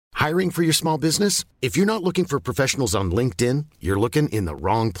Hiring for your small business? If you're not looking for professionals on LinkedIn, you're looking in the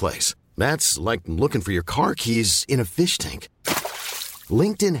wrong place. That's like looking for your car keys in a fish tank.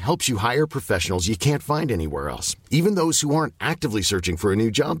 LinkedIn helps you hire professionals you can't find anywhere else, even those who aren't actively searching for a new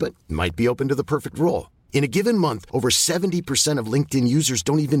job but might be open to the perfect role. In a given month, over 70% of LinkedIn users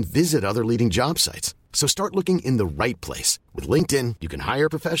don't even visit other leading job sites. So start looking in the right place. With LinkedIn, you can hire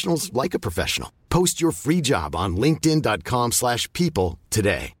professionals like a professional. Post your free job on linkedin.com/people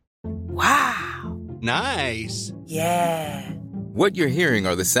today. Wow. Nice. Yeah. What you're hearing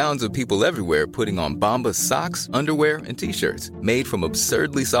are the sounds of people everywhere putting on Bombas socks, underwear, and T-shirts made from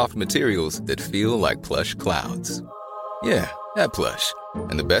absurdly soft materials that feel like plush clouds. Yeah, that plush.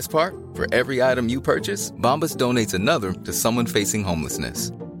 And the best part? For every item you purchase, Bombas donates another to someone facing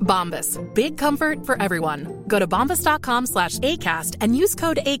homelessness. Bombas. Big comfort for everyone. Go to bombas.com/ACAST and use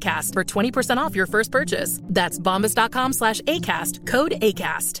code ACAST for 20% off your first purchase. That's bombas.com/ACAST. Code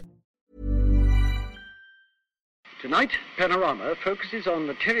ACAST. Tonight, Panorama focuses on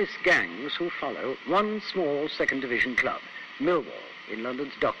the terrorist gangs who follow one small second division club, Millwall, in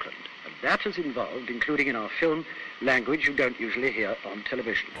London's Dockland. And that has involved, including in our film, language you don't usually hear on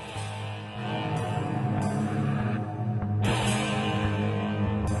television.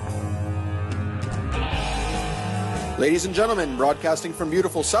 Ladies and gentlemen, broadcasting from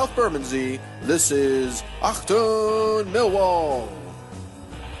beautiful South Bermondsey, this is Achtung Millwall.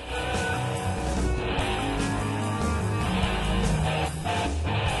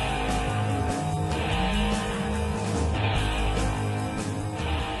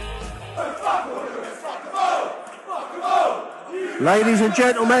 Ladies and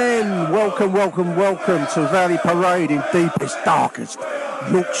gentlemen, welcome to Valley Parade in deepest, darkest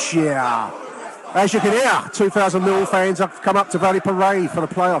Yorkshire. As you can hear, 2,000 Millwall fans have come up to Valley Parade for the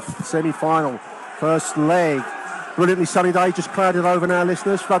playoff semi-final. First leg. Brilliantly sunny day, just clouded over now,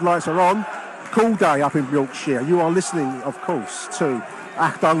 listeners. Floodlights are on. Cool day up in Yorkshire. You are listening, of course, to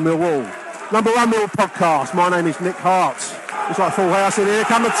Achtung Millwall. Number one Millwall podcast. My name is Nick Hart. It's like full house in here.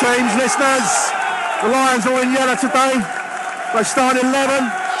 Come the teams, listeners. The Lions are in yellow today. They start 11,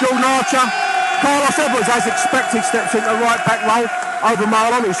 Jordan Archer. Carlos Edwards, as expected, steps into right back role over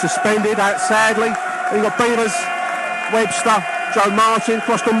Marlon, who's suspended out sadly. Then you've got Beavers, Webster, Joe Martin,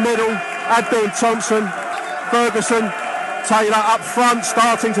 across the middle, Abdul Thompson, Ferguson, Taylor up front,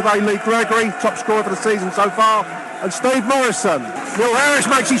 starting today Lee Gregory, top scorer for the season so far, and Steve Morrison. Neil Harris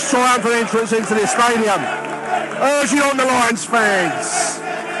makes his triumphant entrance into the stadium. Urging on the Lions fans.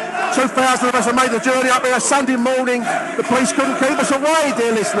 2,000 of us have made the journey up here Sunday morning. The police couldn't keep us away,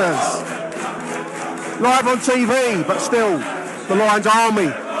 dear listeners. Live on TV, but still, the Lions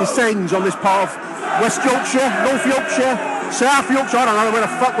army descends on this part of West Yorkshire, North Yorkshire, South Yorkshire. I don't know where the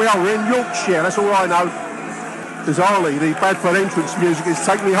fuck we are. We're in Yorkshire, that's all I know. Bizarrely, the Bradford entrance music is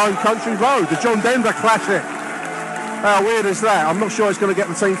Take Me Home Country Road, the John Denver classic. How weird is that? I'm not sure it's going to get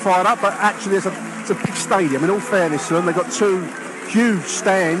the team fired up, but actually it's a big stadium. In all fairness to them, they've got two huge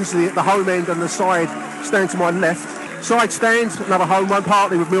stands, the home end and the side stand to my left. Side stand, another home one,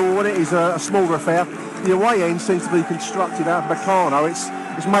 partly with Millwall in it, is a smaller affair. The away end seems to be constructed out of Meccano.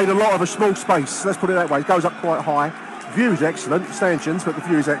 It's made a lot of a small space, let's put it that way. It goes up quite high. View is excellent, stanchions, but the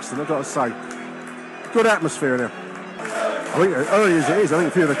view is excellent, I've got to say. Good atmosphere in here. I think early as it is, I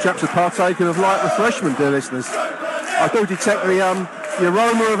think a few of the chaps have partaken of light refreshment, dear listeners. I do detect the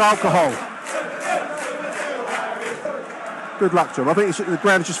aroma of alcohol. Good luck to them. I think the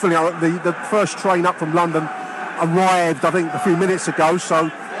ground is just filling up. The first train up from London arrived, I think, a few minutes ago, so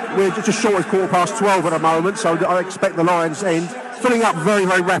we're just short of 12:15 at the moment, so I expect the Lions end filling up very,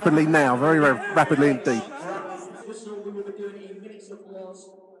 very rapidly now, very, very rapidly indeed.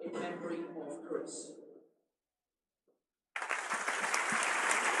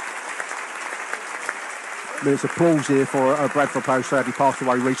 Minutes of applause here for Bradford player, sadly passed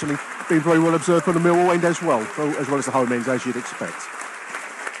away recently. Been very well observed from the Millwall end as well as the home ends, as you'd expect.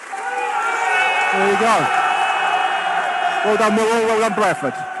 There you go. Well done Millwall, well done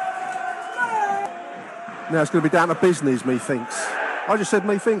Bradford. Now it's going to be down to business, methinks. I just said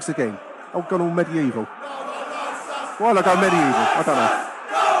methinks again. I've gone all medieval. Why did I go medieval? I don't know.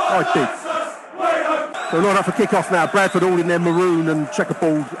 I did. So line up for kick-off now. Bradford all in their maroon and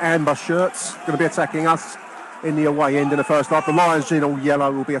checkerboard amber shirts. Going to be attacking us in the away end in the first half. The Lions in all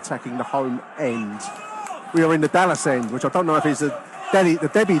yellow will be attacking the home end. We are in the Dallas end, which I don't know if it's the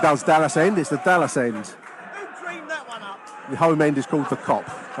Debbie does Dallas end. It's the Dallas end. The home end is called the Cop,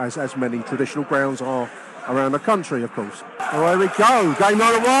 as many traditional grounds are around the country, of course. Oh, here we go. Game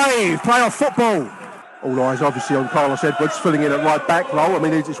night away. Playoff football. All eyes obviously on Carlos Edwards filling in at right back role. I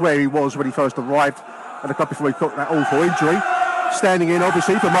mean, it's where he was when he first arrived at the club before he caught that awful injury. Standing in,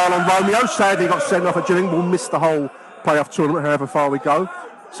 obviously, for Marlon Romeo. Sadly got sent off at Gillingham. We'll miss the whole playoff tournament, however far we go.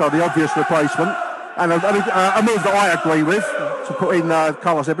 So the obvious replacement. And a move that I agree with, to put in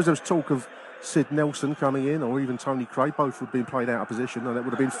Carlos Edwards. There was talk of Sid Nelson coming in, or even Tony Craig. Both would have been played out of position, and it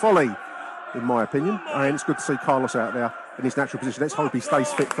would have been folly, in my opinion. And it's good to see Carlos out there in his natural position. Let's hope he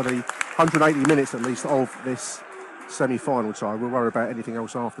stays fit for the 180 minutes, at least, of this semi-final tie. We'll worry about anything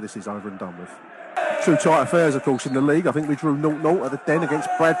else after this is over and done with. Two tight affairs, of course, in the league. I think we drew 0-0 at the Den against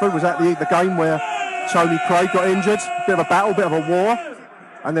Bradford. Was that the game where Tony Craig got injured? Bit of a battle, bit of a war.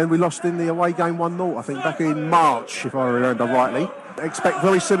 And then we lost in the away game 1-0, I think, back in March, if I remember rightly. Expect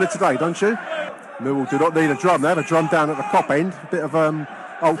very similar today, don't you? Millwall do not need a drum. They have a drum down at the Kop end. A bit of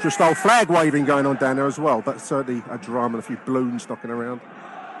ultra-style flag waving going on down there as well. But certainly a drum and a few balloons knocking around.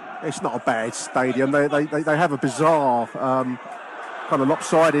 It's not a bad stadium. They have a bizarre, kind of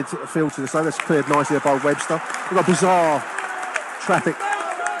lopsided field to the side. That's cleared nicely by Webster. We've got bizarre traffic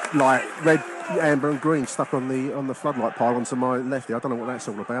light, red, amber and green stuck on the floodlight pylon to my left here. I don't know what that's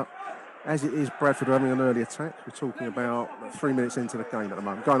all about. As it is, Bradford are having an early attack. We're talking about 3 minutes into the game at the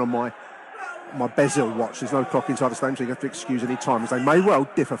moment. Going on my Bezil watch. There's no clock inside the stadium, so you have to excuse any timings. They may well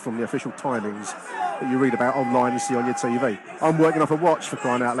differ from the official timings that you read about online and see on your TV. I'm working off a watch, for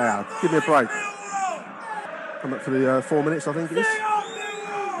crying out loud. Give me a break. Come up for the 4 minutes, I think it is.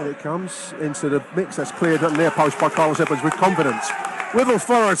 And it comes into the mix. That's cleared at near post by Carlos Edwards with confidence. With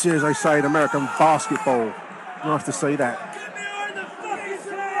authority, as they say in American basketball. Nice to see that.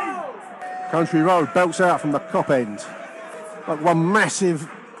 Country Road belts out from the Kop end. Like one massive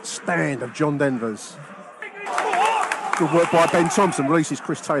stand of John Denver's. Good work by Ben Thompson. Releases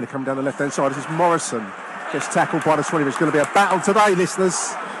Chris Taylor coming down the left-hand side. This is Morrison. Gets tackled by the 20. It's going to be a battle today,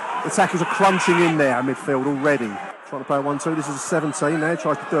 listeners. The tackles are crunching in there midfield already. Trying to play a 1-2. This is a 17 now.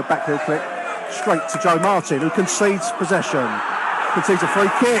 Tries to do a back heel click. Straight to Joe Martin, who concedes possession. Concedes a free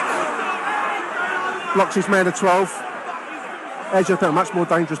kick. Blocks his man to 12. Edge of the penalty, much more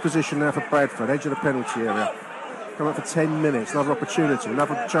dangerous position now for Bradford. Edge of the penalty area. Come up for 10 minutes. Another opportunity,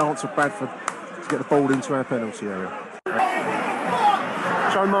 another chance for Bradford to get the ball into our penalty area.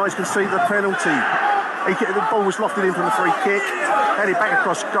 Joe Martin conceded the penalty. The ball was lofted in from the free kick. Headed back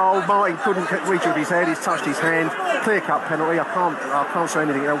across goal. Martin couldn't reach with his head. He's touched his hand. Clear-cut penalty. I can't say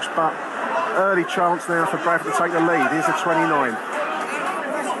anything else, but early chance now for Bradford to take the lead. Here's the 29.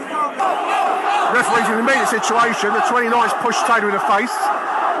 Referee's in the immediate situation. The 29's pushed Taylor in the face.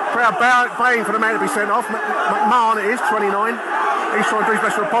 Crowd baying for the man to be sent off. McMahon it is, 29. He's trying to do his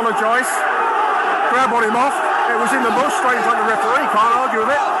best to apologise. Crowd want him off. It was in the bush, straight in front of the referee. Can't argue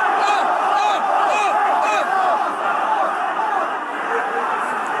with it.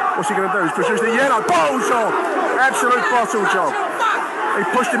 What's he going to do? He's produced the yellow. Bottle job. Absolute bottle job. He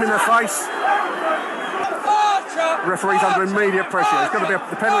pushed him in the face. Referee's under immediate pressure. It's going to be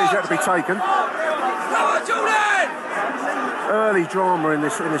the penalty's yet to be taken. Early drama in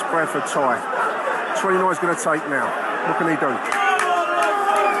this Bradford tie. 29's going to take now. What can he do? He'll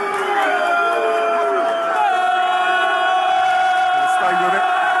stay with it.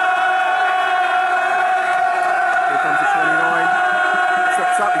 Here comes the 29.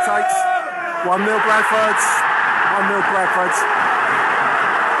 Steps up, he takes. 1-0 Bradfords. 1-0 Bradfords.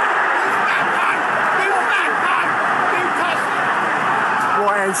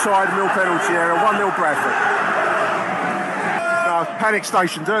 Right-hand side, Mill penalty area. 1-0 Bradford. Panic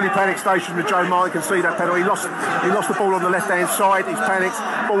stations, early panic stations with Joe Martin. Can see that penalty. He lost the ball on the left-hand side. He's panicked.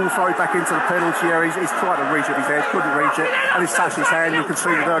 Ball thrown back into the penalty area. He's tried to reach it with his head, couldn't reach it, and he's touched his hand. You can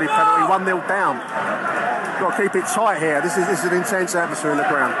see the early penalty. 1-0 down. Got to keep it tight here. This is an intense atmosphere in the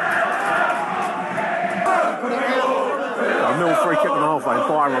ground. A Mill free kick on the halfway.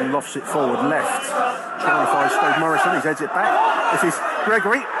 Byron lofts it forward left. Trying to find Steve Morrison. He's heads it back. This is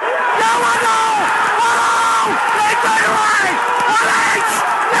Gregory.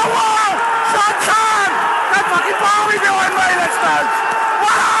 Millwall! Shot time! That fucking ball is behind me, let's go!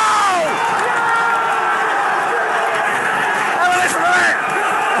 Wow! Have a listen to that!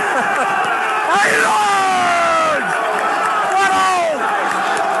 Hey Lord! What all?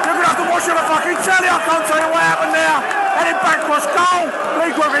 You're gonna have to watch on the fucking telly, I can't tell you what happened there. Heading back across goal.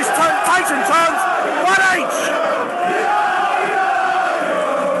 Lee Griffiths takes and turns. 1-H!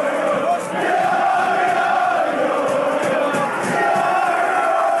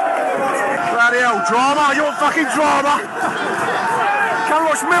 Drama, you want fucking drama? Come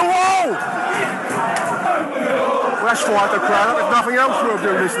watch Millwall! Well, that's fired the crowd up. There's nothing else we'll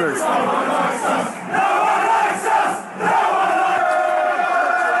do, listeners.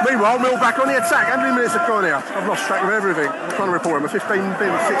 Meanwhile, Mill back on the attack. How many minutes have gone here? I've lost track of everything. I'm trying to report him. 16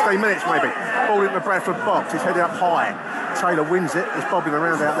 minutes maybe. Ball into the Bradford box. He's headed up high. Taylor wins it. He's bobbing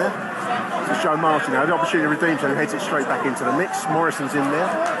around out there. It's Joe Martin now. The opportunity redeems him, heads it straight back into the mix. Morrison's in there.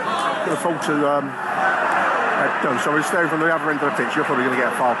 Going to fall to... so we're staring from the other end of the pitch. You're probably going to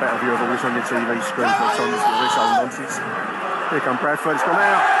get a far better view of all this on your TV screen. It's on this old nonsense. Here come Bradford. It's gone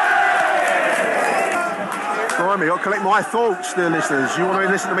out. Blimey, I've got to collect my thoughts, dear listeners. You want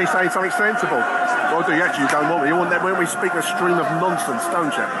to listen to me saying something sensible? Well, do you actually don't want me? You want that when we speak a stream of nonsense,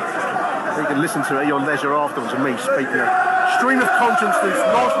 don't you? You can listen to it at your leisure afterwards of me speaking a stream of conscience,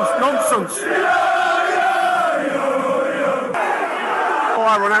 nonsense.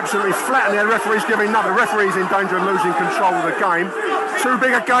 Byron absolutely flattened there. The referee's giving nothing. The referee's in danger of losing control of the game. Too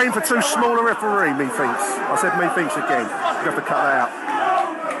big a game for too small a referee, methinks. I said methinks again. You have to cut that out.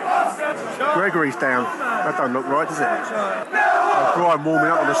 Gregory's down. That don't look right, does it? Brian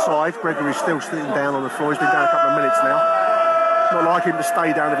warming up on the side. Gregory's still sitting down on the floor. He's been down a couple of minutes now. Not like him to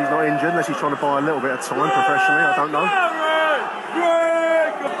stay down if he's not injured, unless he's trying to buy a little bit of time professionally. I don't know.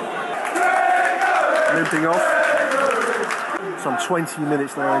 Limping off. Some 20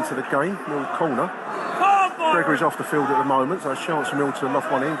 minutes now into the game. Mill corner. Gregory's off the field at the moment, so a chance for Mill to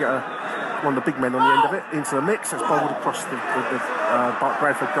loft one in, get one of the big men on the end of it into the mix. That's bowled across the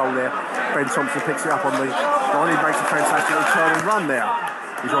Bradford goal there. Ben Thompson picks it up on the line. He makes a fantastic return and run there.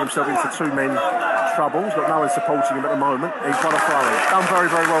 He's got himself into two men trouble. He's got no one supporting him at the moment. He's got a throw in. Done very,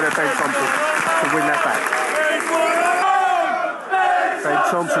 very well there, Ben Thompson, to win that back. Ben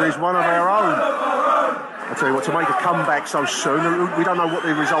Thompson is one of our own. I tell you what, to make a comeback so soon, we don't know what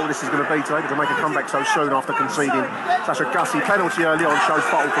the result of this is going to be today, but to make a comeback so soon after conceding such a gutsy penalty early on shows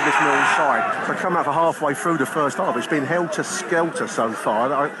bottle from this Mill's side. So come out for halfway through the first half. It's been helter-skelter so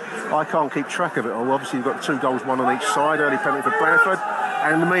far. I can't keep track of it all. Obviously, you've got 2 goals, 1 on each side. Early penalty for Bradford,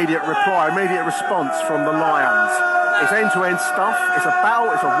 and an immediate response from the Lions. It's end-to-end stuff. It's a battle.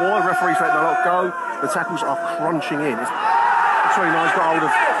 It's a war. The referee's letting a lot go. The tackles are crunching in. Between lines got hold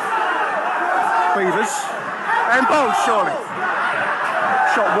of Beavers. And ball, surely.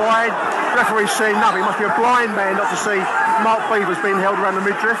 Shot wide. Referee's seeing nothing. He must be a blind man not to see Mark Beavers being held around the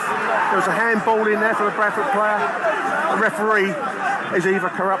midriff. There was a handball in there for the Bradford player. The referee is either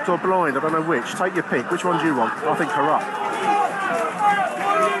corrupt or blind. I don't know which. Take your pick. Which one do you want? I think corrupt.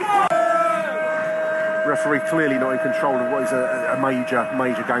 Referee clearly not in control of what is a major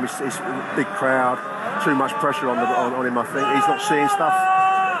game. It's a big crowd. Too much pressure on him, I think. He's not seeing stuff.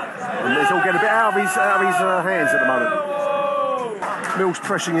 And it's all getting a bit out of his hands at the moment. Mill's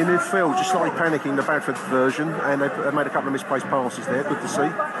pressing in midfield, just slightly panicking, the Bradford version, and they've made a couple of misplaced passes there. Good to see.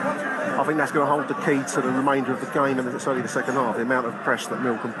 I think that's going to hold the key to the remainder of the game, and certainly the second half, the amount of press that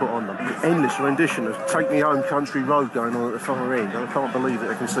Mill can put on them. Endless rendition of Take Me Home Country Road going on at the far end. I can't believe that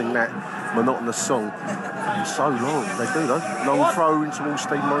they can sing that monotonous song so long. They do though. Long throw in towards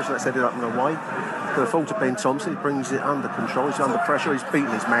Steve Morrison, that's headed up and away. To the fault of Ben Thompson, he brings it under control. He's under pressure. He's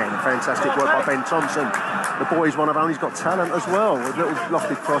beaten his man. Fantastic work by Ben Thompson. The boy's one of own. He's got talent as well. A little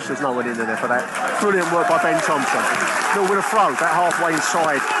lofted cross. There's no one in there for that. Brilliant work by Ben Thompson. Mill with a throw. That halfway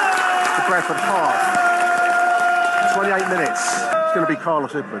inside the Bradford half. 28 minutes. It's going to be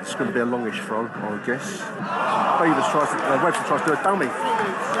Carlos Edwards. It's going to be a longish throw, I would guess. Webster tries to do a dummy.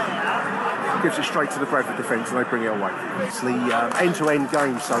 Gives it straight to the Bradford defence and they bring it away. It's the end-to-end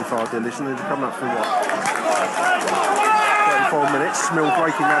game so far, dear listeners. They've come up for what? 34 minutes. Mill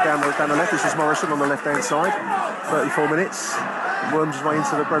breaking that down the left. This is Morrison on the left-hand side. 34 minutes. Worms his way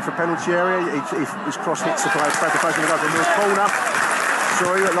into the Bradford penalty area. His cross hits the Bradford post and goes to Mill's corner.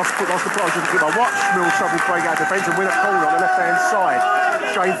 Sorry, lost the plot. Didn't give a watch. Mill suddenly break out defence and win a corner on the left-hand side.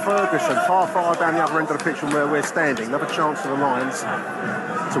 Shane Ferguson, far down the other end of the pitch from where we're standing. Another chance for the Lions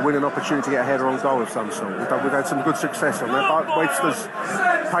to win an opportunity to get a header on goal of some sort. We've had some good success on that, but Webster's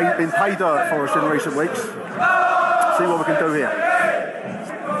been paid dirt for us in recent weeks. See what we can do here.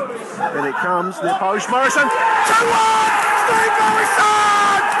 In it comes, near post, Morrison, 2-1! Steve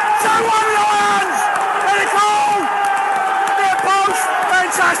Morrison! 2-1 Lions! In it goal! Near post,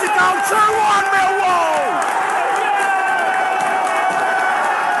 fantastic goal, 2-1 Millwall!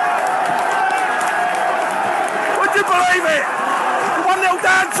 Would you believe it? 1-0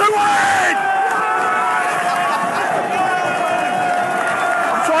 down, 2-1!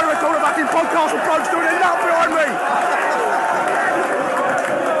 I'm trying to record a fucking podcast with blokes doing it now behind me.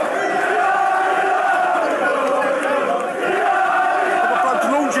 I've got blokes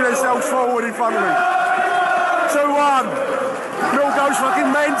launching themselves forward in front of me. 2-1. Mill goes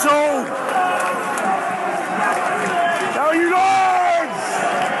fucking mental. How are you lads?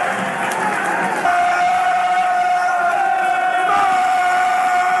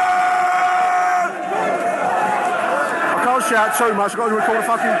 shout too much. I've got to record a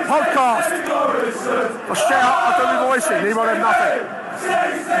fucking podcast. I shout, I do my voicing, he won't have nothing.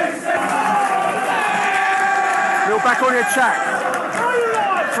 Little back on the attack.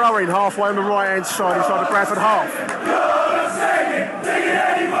 Throwing halfway on the right hand side inside the Bradford half.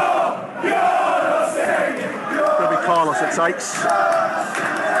 It'll be Carlos it takes.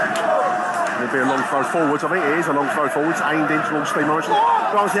 It'll be a long throw forwards. I think it is a long throw forwards, aimed in towards Steve Morrison.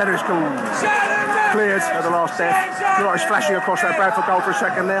 Grants the header, it's called. Cleared at the last death. Looks like he's flashing across that Bradford goal for a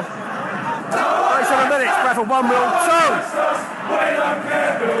second there. 37 minutes, Bradford 1-0, 2.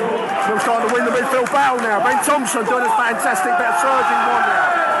 Still starting to win the midfield battle now. Ben Thompson doing a fantastic bit of surging one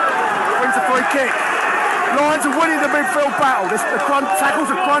now. Wins a free kick. Lions are winning the midfield battle. The tackles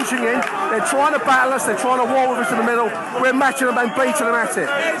are crunching in. They're trying to battle us. They're trying to war with us in the middle. We're matching them and beating them at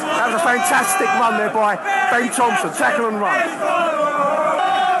it. That was a fantastic run there by Ben Thompson. Tackle and run.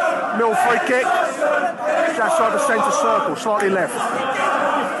 Mill free kick. Just outside the centre circle, slightly left.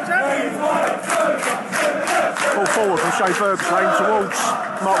 Ball forward from Shane Ferguson, aimed towards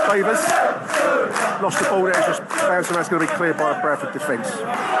Mark Beavers. Lost the ball there, it's just bouncing. That's going to be cleared by the Bradford defence.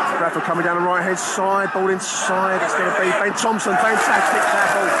 Bradford coming down the right hand side, ball inside. It's going to be Ben Thompson, fantastic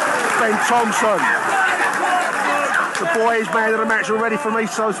tackle. Ben Thompson. The boy is man of the match already for me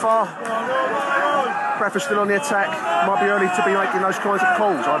so far. Bradford still on the attack. Might be early to be making those kinds of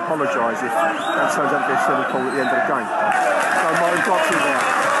calls. I apologise if that turns out to be a silly call at the end of the game. So Martin Bloxy there.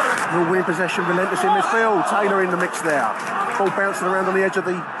 Real winning possession, relentless in midfield. Taylor in the mix there. Ball bouncing around on the edge of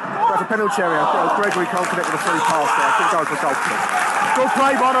the Bradford penalty area. Gregory can't connect with a free pass there. I think goes for goal kick. Good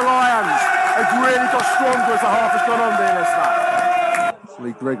play by the Lions. They've really got stronger as the half has gone on there, Leicester.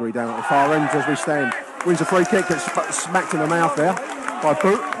 Lee Gregory down at the far end as we stand. Wins a free kick, gets smacked in the mouth there by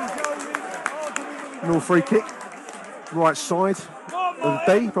Boot. Mill free kick, right side of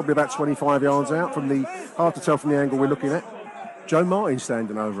the D, probably about 25 yards out from the, hard to tell from the angle we're looking at. Joe Martin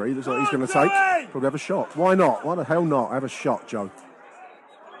standing over, he looks like he's going to take, probably have a shot. Why not? Why the hell not? Have a shot, Joe.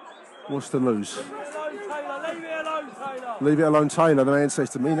 What's to lose? Leave it alone, Taylor. The man says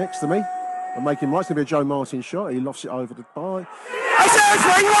to me, next to me, and make him right. It's going to be a Joe Martin shot. He lofts it over the bar. I said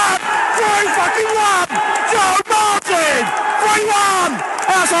 3-1! 3-1! Joe Martin! 3-1!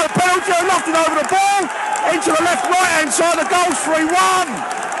 Outside the penalty, lofted over the ball, into the left right hand side, the goal's 3-1.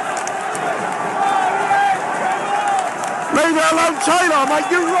 Leave it alone, Taylor, mate,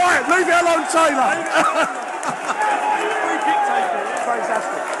 you're right, leave it alone, Taylor.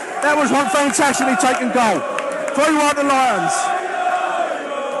 Fantastic. That was one fantastically taken goal. 3-1 the Lions.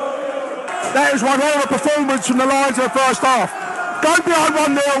 That is one hell of a performance from the Lions in the first half. Going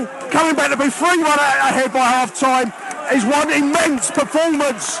behind 1-0, coming back to be 3-1 ahead by half time. Is one immense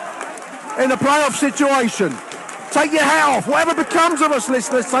performance in a playoff situation. Take your hat off. Whatever becomes of us,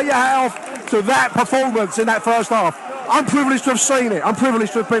 listeners, take your hat off to that performance in that first half. I'm privileged to have seen it. I'm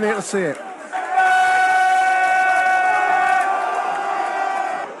privileged to have been here to see it.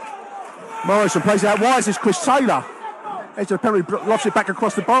 Morrison plays out wide. This is Chris Taylor. Edge of the penalty, lofts it back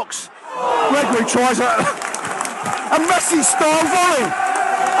across the box. Gregory tries a Messi-style volley.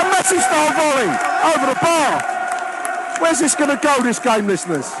 A Messi-style volley over the bar. Where's this going to go, this game,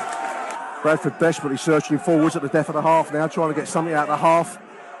 listeners? Bradford desperately searching forwards at the death of the half now, trying to get something out of the half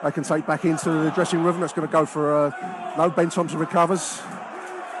they can take back into the dressing room. That's going to go for, no, Ben Thompson recovers.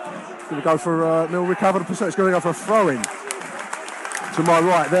 It's going to go for, Mill recovered, it's going to go for a throw-in. To my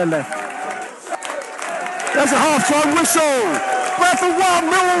right, their left. There's a half-time whistle. Bradford 1,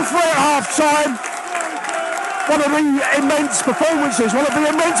 Millwall 3 at half-time. One of the immense performances, one of the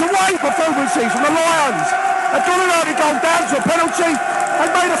immense away performances from the Lions. They've gone and only gone down to a penalty.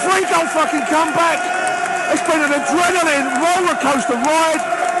 They've made a 3-goal fucking comeback. It's been an adrenaline roller coaster ride.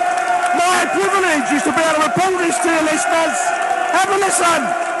 My privilege is to be able to report this to your listeners. Have a listen.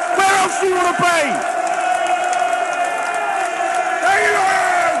 Where else do you want to be? There you are.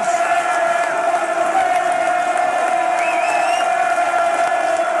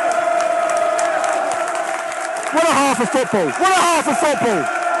 What a half of football. What a half of football.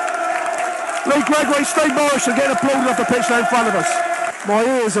 Lee Gregory, Steve Morrison getting applauded off the pitch there in front of us. My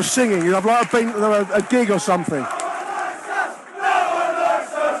ears are singing. I've like been to a gig or something.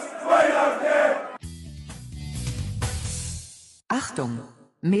 Achtung,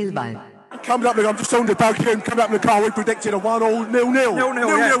 Millwall. Coming up, I'm just talking to Doug Hume. Coming up in the car, we predicted a 1-0, 0-0.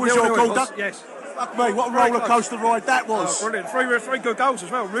 0-0 was your call, Doug? Yes. Fuck me, what a roller coaster ride that was. Brilliant. Three good goals as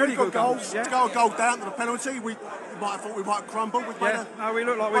well. Really good goals. Yeah. To go a goal down to the penalty, we might have thought we might crumble. We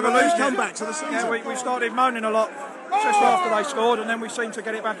looked like we were losing. Comeback to the season. Yeah, we started moaning a lot just after they scored, and then we seemed to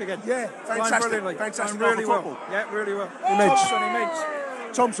get it back again. Yeah, fantastic. Fantastic. Really well. Yeah, really well. Immense. Thompson, immense.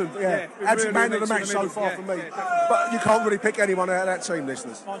 Thompson, absolute man of the match so far for me. But you can't really pick anyone out of that team,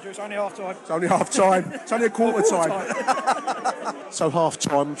 listeners. Mind you, it's only half time. It's only half time. It's only a quarter time. So half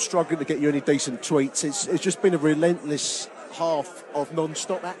time, I'm struggling to get you any decent tweets. It's just been a relentless half of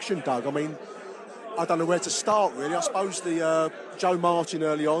non-stop action, Doug. I mean, I don't know where to start, really. I suppose the Joe Martin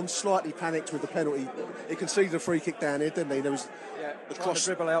early on slightly panicked with the penalty. He conceded a free kick down here, didn't he? There was trying to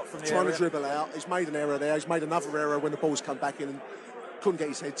dribble out from the Trying area. to dribble out. He's made an error there. He's made another error when the ball's come back in and couldn't get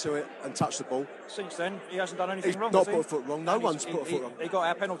his head to it and touch the ball. Since then, he hasn't done anything wrong. He's not has put he? a foot wrong. No one's put a foot wrong. He got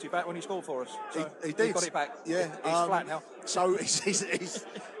our penalty back when he scored for us. So he did. He got it back. Yeah. He's flat now. So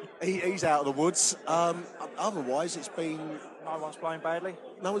he's out of the woods. Otherwise, it's been... No one's playing badly.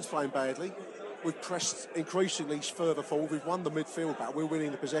 No one's playing badly. We've pressed increasingly further forward. We've won the midfield battle. We're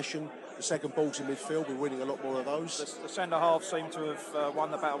winning the possession. The second ball's in midfield. We're winning a lot more of those. The centre half seem to have won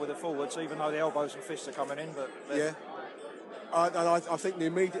the battle with the forwards, even though the elbows and fists are coming in. But yeah. I think the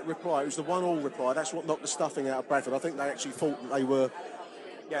immediate reply, it was the 1-1 reply, that's what knocked the stuffing out of Bradford. I think they actually thought that they were...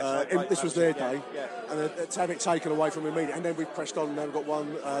 this was their day, and to have it taken away from immediately, and then we've pressed on, and then we've got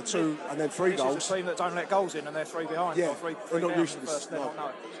 1, 2, and then 3 goals. This is a team that don't let goals in, and they're 3 behind. Yeah, we're not used to this. No.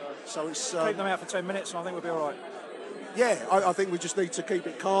 So it's keep them out for 10 minutes, and I think we'll be all right. Yeah, I think we just need to keep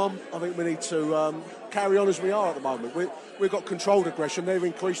it calm. I think we need to carry on as we are at the moment. We've got controlled aggression. They're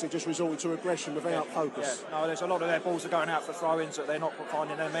increasingly just resorting to aggression without focus. Yeah. No, there's a lot of their balls are going out for throw-ins that they're not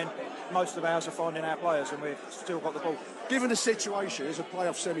finding their men. Most of ours are finding our players, and we've still got the ball. Given the situation, it's a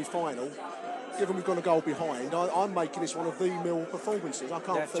playoff semi-final. Given we've got a goal behind, I'm making this one of the Mill performances. I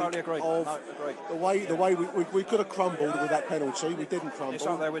can't think totally agree. of the way we could have crumbled with that penalty. We didn't crumble. It's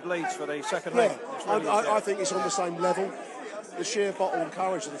up there with Leeds for the second leg. I think it's on the same level. The sheer bottle and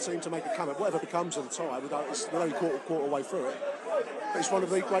courage of the team to make a comeback, whatever becomes of the tie, we're only quarter way through it. But it's one of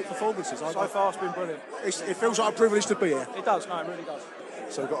the great performances. So far, it's been brilliant. It feels like a privilege to be here. It does, no, it really does.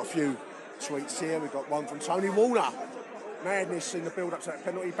 So we've got a few tweets here. We've got one from Tony Warner. Madness in the build-up to that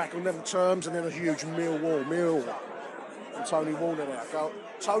penalty, back on level terms, and then a huge Mill from Tony Warner there. Go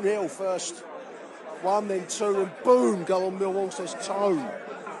Tony Hill first, 1, then 2, and boom, go on Millwall, says Tone.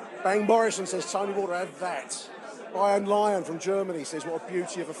 Bang Morrison says Tony Warner, have that. Iron Lion from Germany says, what a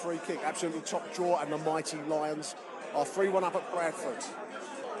beauty of a free kick, absolutely top draw, and the mighty Lions are 3-1 up at Bradford.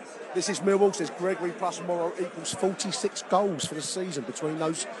 This is Millwall, says Gregory plus Morrow equals 46 goals for the season between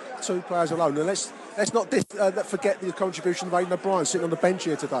those 2 players alone. And let's not forget the contribution of Aidan O'Brien sitting on the bench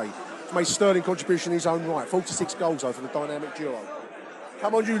here today. He's made sterling contribution in his own right. 46 goals over the dynamic duo.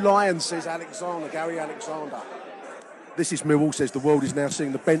 Come on, you Lions, says Gary Alexander. This is Millwall, says the world is now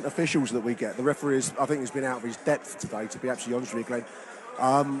seeing the bent officials that we get. The referee, I think, has been out of his depth today, to be absolutely honest with you,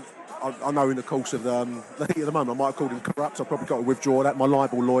 Glenn. I know in the course of the heat of the moment, I might have called him corrupt. I've probably got to withdraw that. My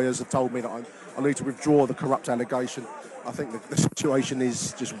libel lawyers have told me that I need to withdraw the corrupt allegation. I think the situation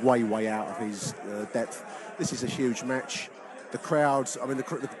is just way out of his depth. This is a huge match. The crowds, I mean,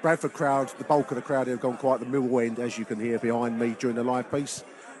 the Bradford crowd, the bulk of the crowd have gone quite the Millwall end, as you can hear behind me during the live piece.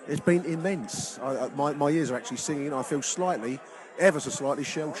 It's been immense. My ears are actually singing. I feel ever so slightly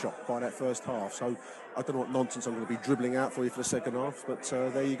shell-shocked by that first half. So I don't know what nonsense I'm going to be dribbling out for you for the second half, but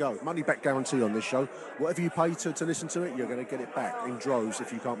there you go. Money back guarantee on this show. Whatever you pay to listen to it, you're going to get it back in droves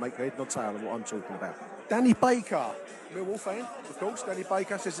if you can't make head nor tail of what I'm talking about. Danny Baker, Millwall fan, of course. Danny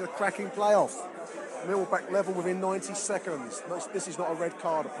Baker says it's a cracking playoff. Millwall back level within 90 seconds. This is not a red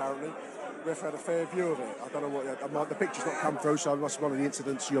card, apparently. The ref had a fair view of it. I don't know what the picture's not come through, so it must be one of the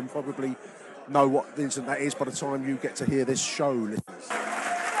incidents. You'll probably know what the incident that is by the time you get to hear this show, listeners.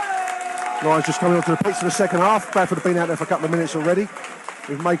 Lions just coming on to the pitch for the second half. Bradford have been out there for a couple of minutes already.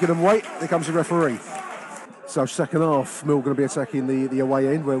 We're making them wait. Here comes the referee. So second half, Mill going to be attacking the away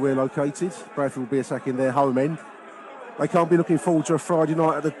end where we're located. Bradford will be attacking their home end. They can't be looking forward to a Friday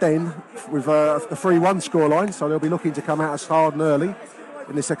night at the Den with a 3-1 scoreline, so they'll be looking to come out as hard and early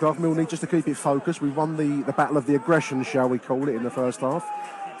in the second half. Mill need just to keep it focused. We won the battle of the aggression, shall we call it, in the first half.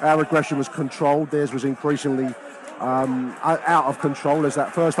 Our aggression was controlled. Theirs was increasingly out of control as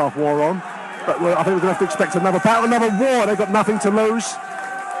that first half wore on. But I think we're going to have to expect another battle, another war. They've got nothing to lose.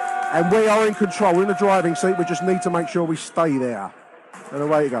 And we are in control. We're in the driving seat. We just need to make sure we stay there. And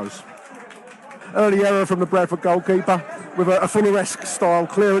away it goes. Early error from the Bradford goalkeeper with a Fuller-esque style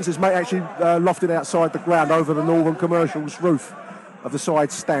clearance. His mate actually lofted outside the ground over the Northern Commercial's roof of the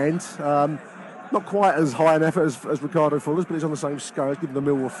side stand. Not quite as high an effort as Ricardo Fuller's, but it's on the same scale. It's giving the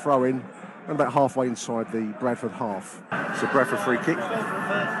Millwall throw in and about halfway inside the Bradford half. It's a Bradford free kick.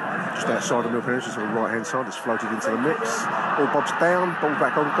 Just outside the Mill penalty, so the right-hand side, it's floated into the mix. Ball bobs down, ball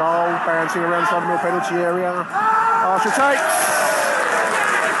back on goal, bouncing around inside the Mill penalty area. Archer takes.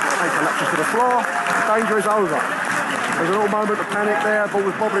 Collapses to the floor. The danger is over. There's a little moment of panic there, ball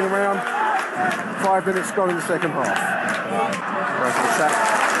was bobbling around. 5 minutes gone in the second half. Bradford attack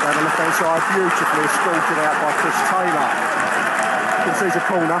down the left-hand side, beautifully escorted out by Chris Taylor. Concedes a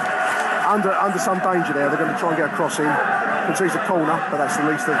corner. Under some danger there, they're going to try and get a cross in. Concedes a corner, but that's the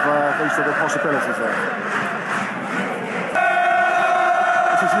least of the possibilities there.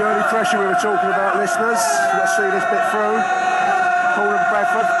 This is the early pressure we were talking about, listeners. Let's see this bit through. Corner of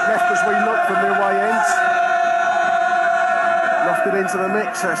Bradford, left as we look from the away end. Lofted into the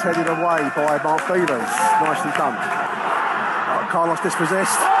mix, that's headed away by Mark Beavers. Nicely done. Carlos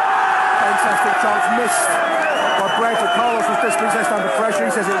dispossessed. Fantastic chance missed by Bradford. Carlos was dispossessed under pressure.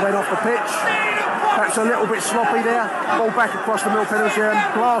 He says it went off the pitch. Perhaps a little bit sloppy there. Ball back across the middle penalty area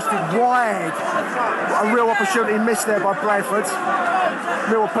and blasted wide. A real opportunity missed there by Bradford.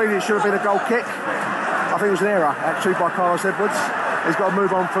 Real opinion, it should have been a goal kick. I think it was an error actually by Carlos Edwards. He's got to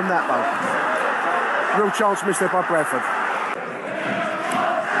move on from that though. Real chance missed there by Bradford.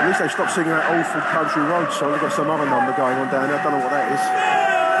 At least they stopped singing that awful country road song. They've got some other number going on down there. I don't know what that is.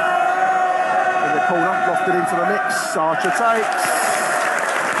 In the corner, lofted into the mix. Archer takes.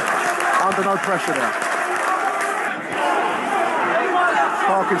 Under no pressure there.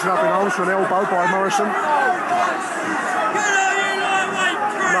 Parkinson up in holes for an elbow by Morrison.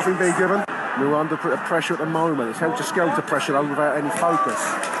 Nothing being given. We're under pressure at the moment. It's helter-skelter pressure though without any focus.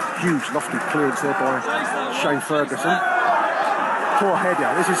 Huge lofty clearance there by Shane Ferguson. Poor header.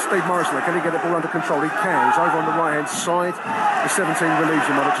 This is Steve Morrison. Can he get the ball under control? He can. He's over on the right-hand side. The 17 relieves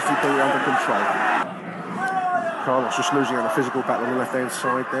him on it just to put it under control. Carlos just losing out a physical battle on the left-hand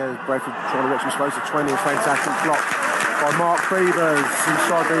side there. Bradford trying to watch him space to 20. A fantastic block by Mark Beavers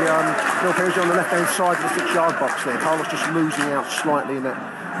inside the middle penalty on the left-hand side of the 6-yard box there. Carlos just losing out slightly in that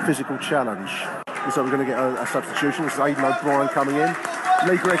physical challenge. So we're going to get a substitution. This is Aidan O'Brien coming in.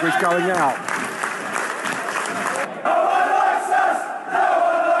 Lee Gregory's going out.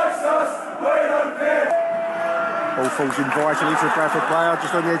 Ball falls invitingly to the Bradford player,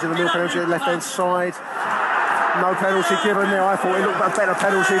 just on the edge of the middle penalty at the left-hand side. No penalty given there. I thought it looked a better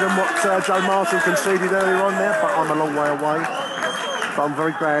penalty than what Joe Martin conceded earlier on there, but I'm a long way away. But I'm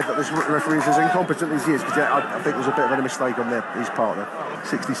very glad that this referee is as incompetent as he is, because I think there was a bit of a mistake on his part there.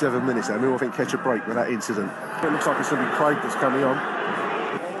 67 minutes now. I think catch a break with that incident. It looks like it's going to be Craig that's coming on.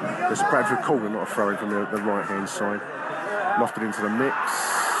 There's a Bradford corner, not a throw-in from the right-hand side. Lofted into the mix.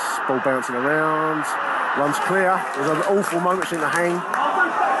 Ball bouncing around. Runs clear. There's an awful moment in the hang,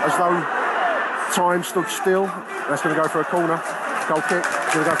 as though time stood still. That's going to go for a corner. Goal kick.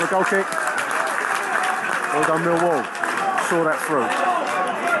 Going to go for a goal kick. Well done, Millwall. Saw that through.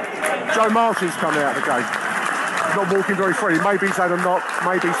 Joe Martin's coming out of the game. Not walking very free. Maybe he's had a knock.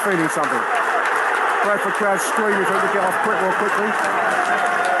 Maybe he's feeling something. Bradford crowd screaming for him to get off more quickly.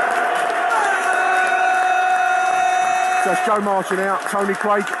 So it's Joe Martin out. Tony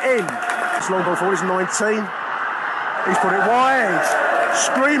Craig in. It's long ball forward. He's 19. He's put it wide.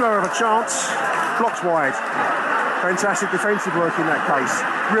 Screamer of a chance. Blocks wide. Fantastic defensive work in that case.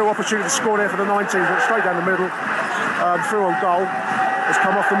 Real opportunity to score there for the 19. Went straight down the middle. Through on goal. Has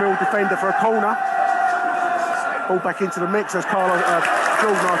come off the middle defender for a corner. Ball back into the mix as Jordan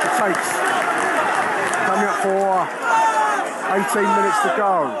Archer takes. Coming up for 18 minutes to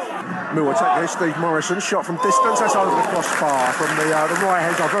go. Millwall attack there. Steve Morrison. Shot from distance. That's over the crossbar from the right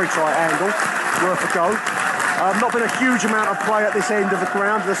hand. A very tight angle. Worth a go. Not been a huge amount of play at this end of the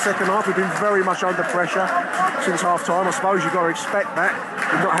ground in the second half. We've been very much under pressure since half-time. I suppose you've got to expect that.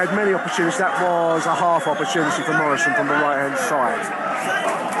 We've not had many opportunities. That was a half opportunity for Morrison from the right-hand side.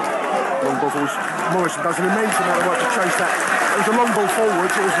 Long ball forwards. Morrison does an immense amount of work to chase that. It was a long ball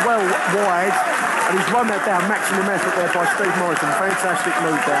forwards. It was well wide. And he's run that down. Maximum effort there by Steve Morrison. Fantastic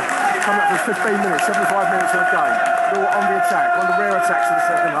move there. Coming up for 15 minutes, 75 minutes of the game. All on the attack. One of the rare attacks of the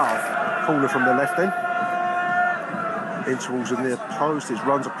second half. Corner from the left then. In towards the near post, it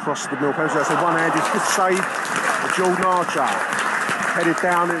runs across the middle post. That's a one-handed good save for Jordan Archer. Headed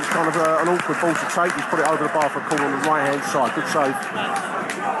down, it's kind of an awkward ball to take. He's put it over the bar for a corner on the right-hand side. Good save.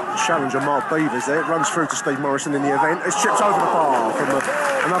 Challenger Mark Beavers there. It runs through to Steve Morrison in the event. It's chipped over the bar from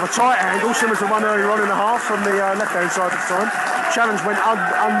another tight angle, similar to one earlier on in the half from the left-hand side this time. Challenge went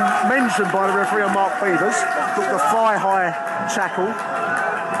unmentioned by the referee on Mark Beavers. Took the fly-high tackle.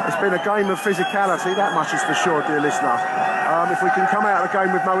 It's been a game of physicality, that much is for sure, dear listener. If we can come out of the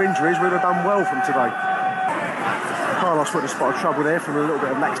game with no injuries, we'd have done well from today. Carlos put a spot of trouble there from a little bit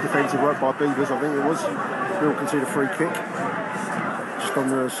of lax defensive work by Beavers, I think it was. We'll concede a free kick. Just on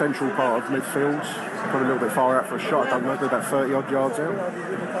the central part of midfield. Probably a little bit far out for a shot, I don't know, about 30 odd yards out.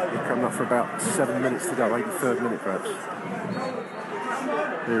 He's coming up for about 7 minutes to go, 83rd minute perhaps.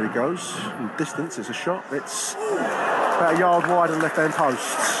 There he goes. From distance, it's a shot. It's about a yard wide of the left-hand post.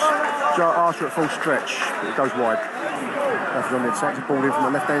 Archer at full stretch, it goes wide. Bradford on the attack, the ball in from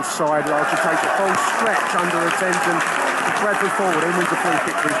the left-hand side. Archer takes a full stretch under attention. Bradford forward, in with the free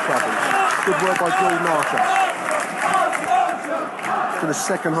kick for his troubles. Good work by Jordan Archer. For the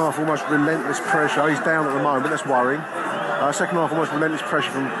second half, almost relentless pressure. He's down at the moment, that's worrying. Second half, almost relentless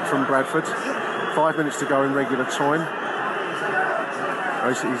pressure from Bradford. 5 minutes to go in regular time.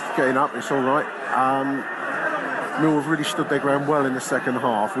 He's getting up, it's all right. Millwall have really stood their ground well in the second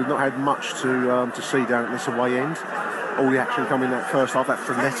half. We've not had much to see down at this away end. All the action coming in that first half, that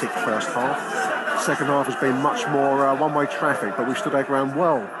frenetic first half. Second half has been much more one-way traffic, but we stood our ground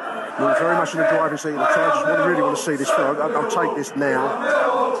well. We're very much in the driving seat of the tie. I just really want to see this through. I'll take this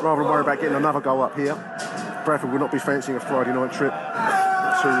now, rather than worry about getting another goal up here. Bradford will not be fancying a Friday night trip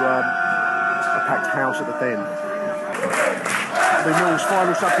to a packed house at the Den. The Mill's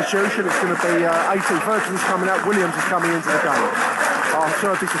final substitution, it's going to be 18. Ferguson's coming out, Williams is coming into the game. Our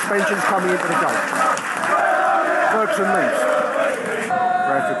Turkey suspension's coming into the game. Ferguson leaves.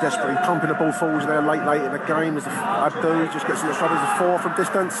 Bradford desperately pumping the ball forwards there late in the game as Abdul just gets in the trouble. There's a 4 from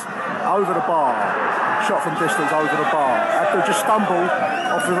distance, over the bar. Shot from distance, over the bar. Abdul just stumbled,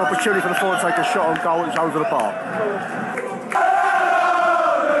 offering an opportunity for the forward to take a shot on goal, it's over the bar.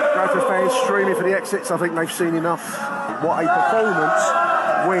 Bradford fans streaming for the exits, I think they've seen enough. What a performance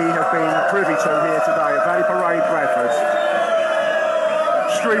we have been privy to here today at Valley Parade, Bradford.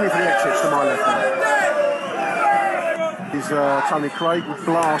 Streaming for the exits to my left now. Is Tony Craig will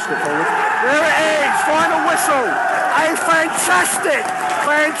blast it forward. There it is, final whistle. A fantastic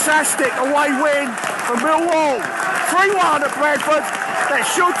away win for Millwall. 3-1 at Bradford. That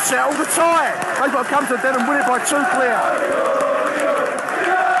should settle the tie. They've got to come to the Den and win it by 2 clear.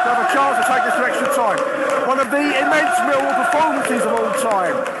 They have a chance to take this to extra time. One of the immense Millwall performances of all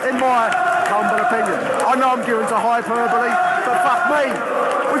time, in my humble opinion. I know I'm given to hyperbole, but fuck me.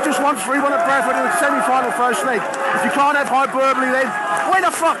 We've just won 3-1 at Bradford in the semi-final first leg. If you can't have hyperbole then, where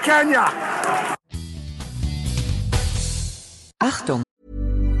the fuck can ya? Achtung!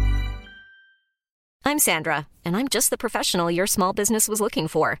 I'm Sandra, and I'm just the professional your small business was looking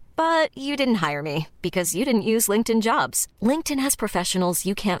for. But you didn't hire me, because you didn't use LinkedIn Jobs. LinkedIn has professionals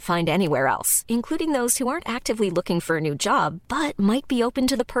you can't find anywhere else, including those who aren't actively looking for a new job, but might be open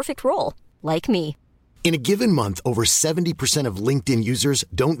to the perfect role, like me. In a given month, over 70% of LinkedIn users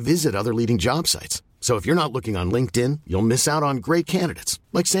don't visit other leading job sites. So if you're not looking on LinkedIn, you'll miss out on great candidates,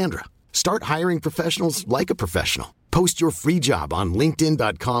 like Sandra. Start hiring professionals like a professional. Post your free job on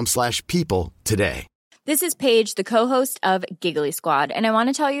linkedin.com/people today. This is Paige, the co-host of Giggly Squad, and I want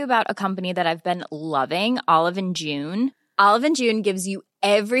to tell you about a company that I've been loving, Olive & June. Olive & June gives you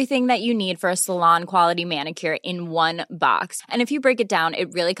everything that you need for a salon-quality manicure in one box. And if you break it down,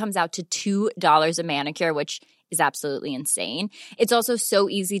 it really comes out to $2 a manicure, which is absolutely insane. It's also so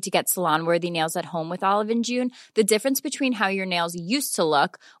easy to get salon-worthy nails at home with Olive & June. The difference between how your nails used to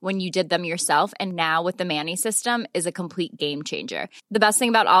look when you did them yourself and now with the Mani system is a complete game changer. The best thing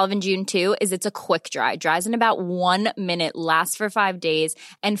about Olive & June, too, is it's a quick dry. Dries in about 1 minute, lasts for 5 days,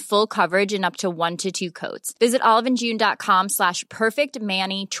 and full coverage in up to 1 to 2 coats. Visit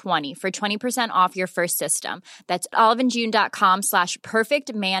oliveandjune.com/perfectmani20 for 20% off your first system. That's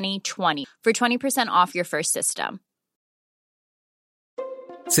oliveandjune.com/perfectmani20 for 20% off your first system.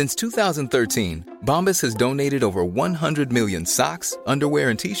 Since 2013, Bombas has donated over 100 million socks, underwear,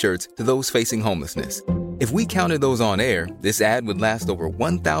 and T-shirts to those facing homelessness. If we counted those on air, this ad would last over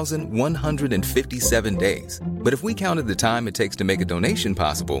 1,157 days. But if we counted the time it takes to make a donation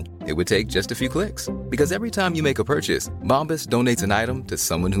possible, it would take just a few clicks. Because every time you make a purchase, Bombas donates an item to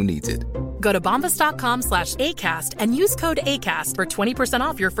someone who needs it. Go to bombas.com/ACAST and use code ACAST for 20%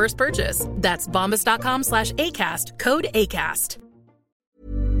 off your first purchase. That's bombas.com/ACAST, code ACAST.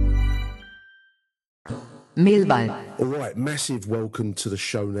 Millwall. All right, massive welcome to the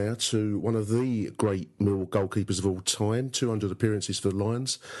show now to one of the great Millwall goalkeepers of all time. 200 appearances for the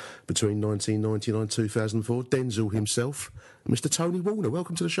Lions between 1999 and 2004. Denzel himself, Mr. Tony Warner.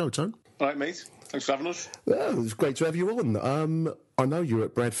 Welcome to the show, Tone. All right, mate. Thanks for having us. Well, it was great to have you on. I know you were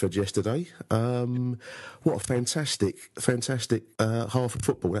at Bradford yesterday. What a fantastic half of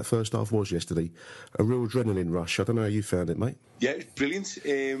football that first half was yesterday. A real adrenaline rush. I don't know how you found it, mate. Yeah, it's brilliant.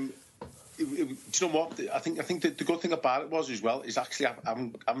 Do you know what? I think the good thing about it was as well is actually I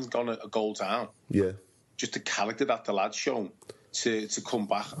haven't gone a goal down. Yeah. Just the character that the lads shown to come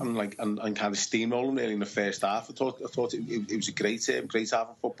back and kind of steamroll them really in the first half. I thought it was a great half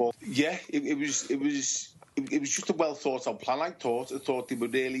of football. Yeah, it was just a well thought out plan. I thought they were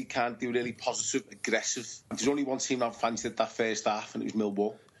really positive, aggressive. There's only one team that fancied that first half, and it was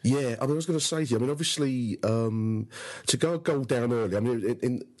Millwall. Yeah, I was going to say to you, obviously, to go a goal down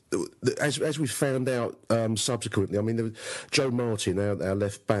early, as we found out subsequently, Joe Martin, our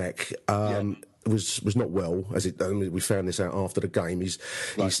left back, was not well. We found this out after the game. He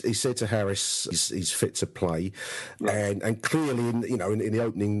said to Harris, he's fit to play, and clearly, in the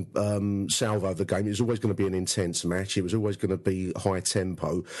opening salvo of the game, it was always going to be an intense match. It was always going to be high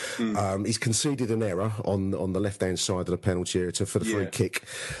tempo. He's conceded an error on the left hand side of the penalty area for the free kick,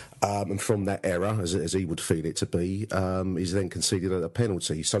 and from that error, as he would feel it to be, he's then conceded a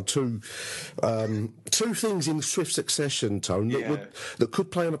penalty. So two things in swift succession, Tone, that could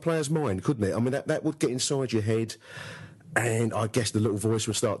play on a player's mind, couldn't it? That would get inside your head, and I guess the little voice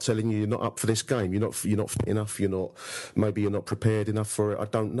would start telling you you're not up for this game. You're not fit enough. Maybe you're not prepared enough for it. I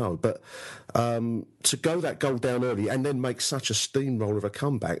don't know, but to go that goal down early and then make such a steamroller of a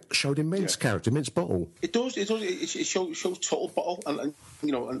comeback showed immense character, immense bottle. It does. It shows total bottle, and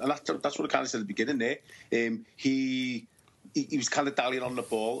that's what I kind of said at the beginning there. He was kind of dallying on the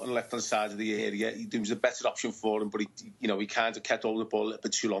ball on the left-hand side of the area. There was a better option for him, but he kind of kept hold of the ball a little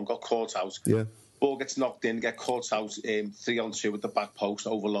bit too long, got caught out. Yeah. Ball gets knocked in, get caught out 3-on-2 with the back post,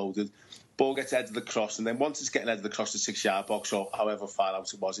 overloaded. Ball gets headed across, and then once it's getting headed across the 6-yard box, or however far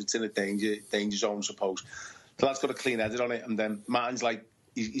out it was, it's in a danger zone, I suppose. The lad's got a clean header on it, and then Martin's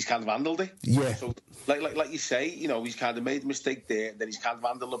he's kind of handled it. Yeah. So, like you say, he's kind of made a mistake there, then he's kind of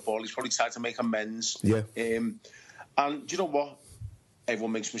handled the ball. He's probably tried to make amends. Yeah. And do you know what?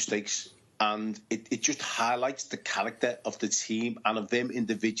 Everyone makes mistakes, and it just highlights the character of the team and of him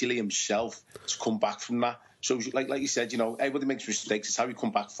individually himself to come back from that. So, like you said, everybody makes mistakes. It's how you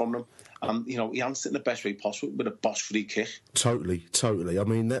come back from them. And he answered in the best way possible with a boss free kick. Totally.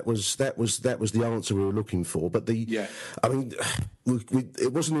 That was the answer we were looking for. But it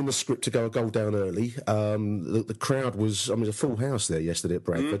wasn't in the script to go a goal down early. The crowd was, it was a full house there yesterday at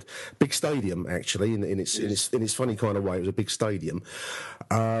Bradford. Big stadium, actually, in its funny kind of way. It was a big stadium,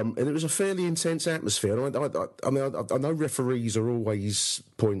 and it was a fairly intense atmosphere. And I know referees are always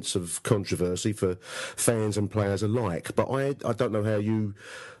points of controversy for fans and players alike, but I don't know how you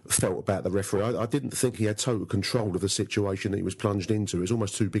felt about the referee. I didn't think he had total control of the situation that he was plunged into. It was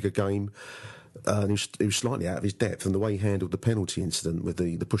almost too big a game. And he was slightly out of his depth, and the way he handled the penalty incident with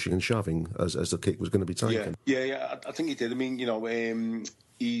the pushing and shoving as the kick was going to be taken. Yeah, I think he did.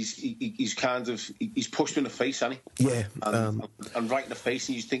 He's pushed in the face, hasn't he? Yeah, and right in the face,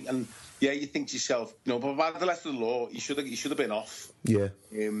 and you think to yourself, but by the letter of the law, he should have been off. Yeah.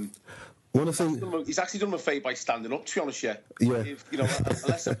 He's actually done him a favour by standing up, to be honest, yeah.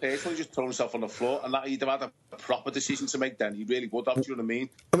 Unless a person just thrown himself on the floor, and that he'd have had a proper decision to make then, he really would have, do you know what I mean?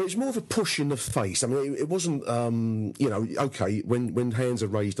 It's more of a push in the face. It wasn't, okay, when hands are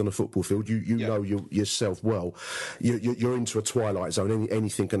raised on a football field, you know yourself well. You're into a twilight zone,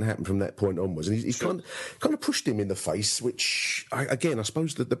 anything can happen from that point onwards. And he's kind of pushed him in the face, which, I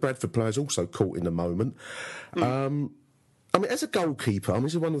suppose that the Bradford players also caught in the moment. As a goalkeeper,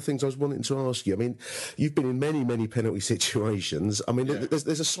 this is one of the things I was wanting to ask you. You've been in many, many penalty situations.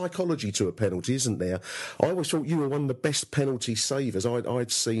 There's a psychology to a penalty, isn't there? I always thought you were one of the best penalty savers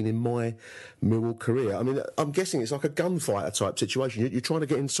I'd seen in my Millwall career. I'm guessing it's like a gunfighter type situation. You're trying to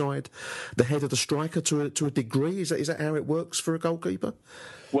get inside the head of the striker to a degree. Is that how it works for a goalkeeper?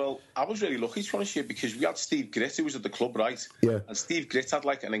 Well, I was really lucky, to be honest, because we had Steve Gritt, who was at the club, right? Yeah. And Steve Gritt had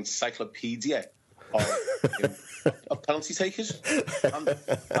an encyclopedia of penalty takers, and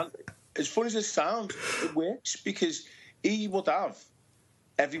as funny as it sounds, it works, because he would have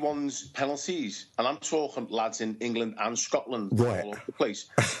everyone's penalties, and I'm talking lads in England and Scotland, right, all over the place,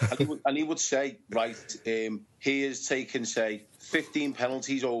 and he would say, right, he has taken, say, 15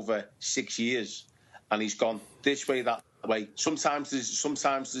 penalties over 6 years, and he's gone this way, that way. Sometimes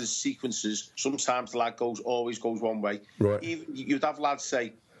there's sequences, sometimes the lad always goes one way. Right. You'd have lads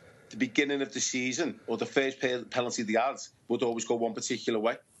say the beginning of the season or the first penalty they had would always go one particular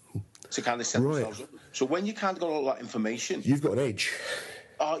way to kind of set themselves up. So when you can't get all that information, you've got an edge.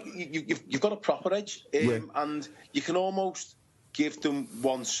 You've got a proper edge, and you can almost give them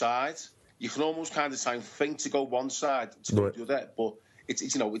one side. You can almost kind of think to go one side to go the other, but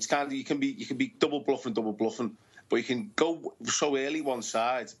it's kind of you can be double bluffing. But you can go so early one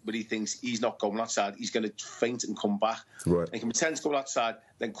side, but he thinks he's not going that side. He's going to feint and come back. Right. And he can pretend to go that side,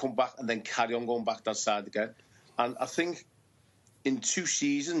 then come back, and then carry on going back that side again. And I think in 2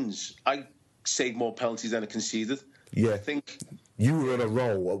 seasons, I saved more penalties than I conceded. Yeah. I think You were on a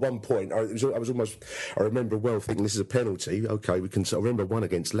roll at one point. I remember well thinking this is a penalty. Okay, I remember one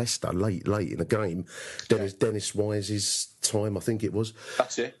against Leicester late in the game. Dennis Wise's time, I think it was.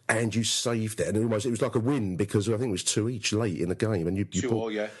 That's it. And you saved it, and it was like a win because I think it was 2 each late in the game. And you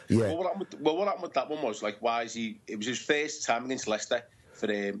 2-2, yeah. Well, what happened with that one was like Wisey. It was his first time against Leicester. For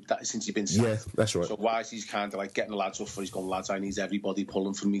that since he'd been sacked. Yeah, that's right. So Wisey's kind of like getting the lads up for. He's gone, lads, I need everybody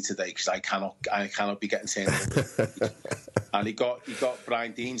pulling for me today because I cannot be getting turned up. And he got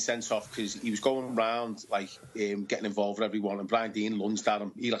Brian Dean sent off because he was going round like getting involved with everyone, and Brian Dean lunged at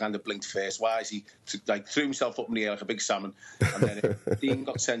him. He kind of blinked first. Wisey threw himself up in the air like a big salmon, and then Dean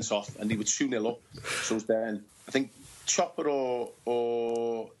got sent off, and he was 2-0 up. So then I think Chopper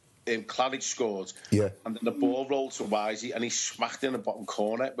or Claridge scored, and then the ball rolled to Wisey, and he smacked in the bottom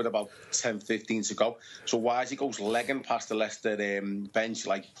corner with about 10-15 to go. So Wisey goes legging past the Leicester bench,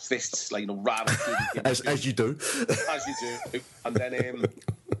 like fists, like rattling. as you do. As you do. And then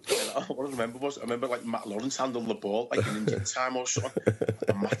what I remember like Matt Lawrence handling the ball like in Indian time or something.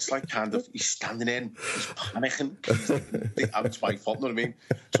 And Matt's like he's standing in, he's panicking. It's my fault, you know what I mean?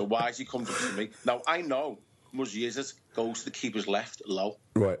 So Wisey comes up to me. Now I know Muzzy goes to the keeper's left low.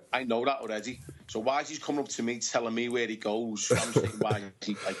 Right. I know that already. So Wisey's coming up to me telling me where he goes. So I'm saying,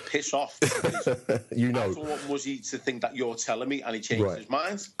 Wisey, like, piss off. You know. I don't want Muzzy to think that you're telling me, and he changed his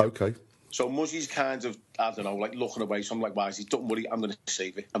mind. Okay. So Muzzy's kind of, I don't know, like looking away. So I'm like, Wisey, don't worry, I'm going to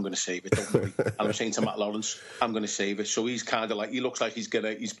save it. Don't worry. And I'm saying to Matt Lawrence, I'm going to save it. So he's kind of like, he looks like he's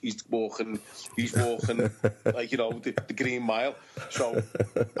walking like, the Green Mile. So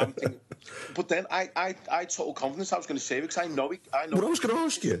I'm thinking, but then I had total confidence I was going to save it because I know. Well, I was going to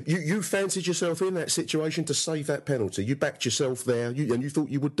ask you. You fancied yourself in that situation to save that penalty. You backed yourself there, and you thought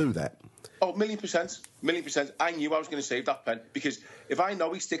you would do that. Oh, million percent. I knew I was going to save that pen because if I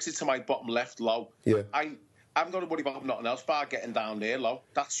know he sticks it to my bottom left low, I haven't got to worry about nothing else bar getting down there low.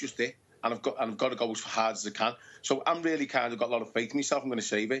 That's just it. And I've got to go as hard as I can. So I'm really kind of got a lot of faith in myself. I'm going to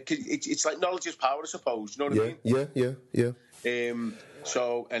save it. Cause it's like knowledge is power, I suppose. You know what I mean? Yeah.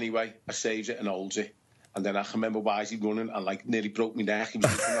 So anyway, I saves it and holds it. And then I can remember Wisey running and like nearly broke my neck. He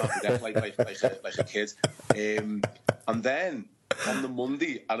was looking out my neck like a kid. And then on the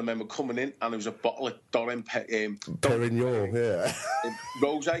Monday, I remember coming in and there was a bottle of Perignon,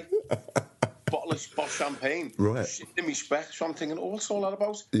 rosé, bottle of Boss champagne, right? In my spec. So I'm thinking, what's all that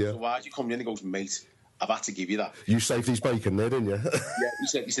about? Yeah. So Wisey comes in and goes, mate, I've had to give you that. You saved his bacon there, didn't you? Yeah.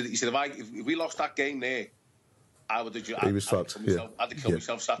 He said, if we lost that game there, I would have. He was fucked. I had to kill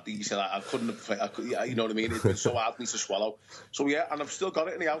myself Saturday. He said I couldn't have. You know what I mean? It's been so hard for me to swallow. So yeah, and I've still got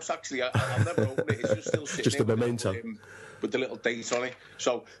it in the house. Actually, I'll never open it. It's just still sitting. Just a memento. With the little date on it.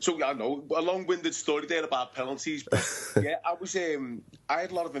 So I know a long-winded story there about penalties, but yeah, I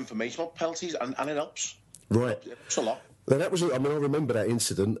had a lot of information on penalties, and it helps. Right. It helps a lot. Now that was, I remember that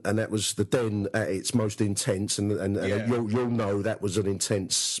incident, and that was the Den at its most intense, and you'll know that was an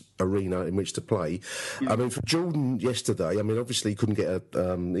intense arena in which to play. I mean, for Jordan yesterday, obviously he couldn't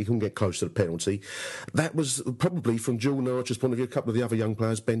get close to the penalty. That was probably, from Jordan Archer's point of view, a couple of the other young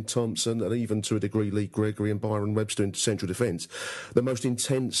players, Ben Thompson, and even to a degree Lee Gregory and Byron Webster in central defence, the most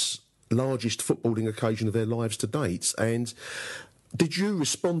intense, largest footballing occasion of their lives to date, and. Did you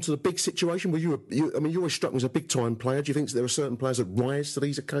respond to the big situation? Were you always struck me as a big-time player. Do you think there are certain players that rise to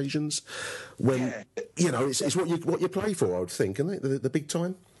these occasions when, it's what you play for, I would think, isn't it? The big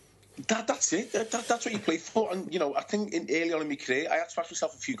time? That's it. That's what you play for. And, I think early on in my career, I had to ask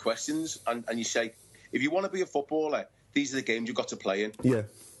myself a few questions. And you say, if you want to be a footballer, these are the games you've got to play in. Yeah.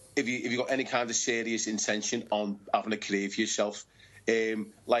 If you've got any kind of serious intention on having a career for yourself.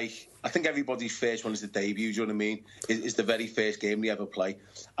 I think everybody's first one is the debut, do you know what I mean? Is the very first game they ever play.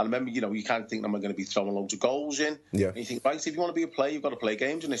 I remember, you can't think, am I going to be throwing loads of goals in? Yeah. And you think, right, if you want to be a player, you've got to play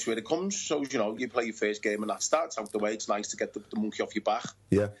games, and this is where it comes. So, you play your first game and that starts out the way. It's nice to get the monkey off your back.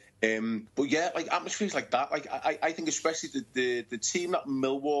 Yeah. But yeah, atmospheres like that, I think especially the team that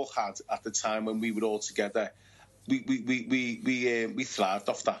Millwall had at the time when we were all together, we thrived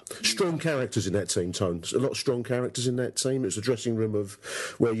off that. Strong characters in that team, Tone. A lot of strong characters in that team. It was a dressing room of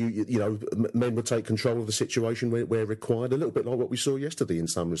where men would take control of the situation where required. A little bit like what we saw yesterday in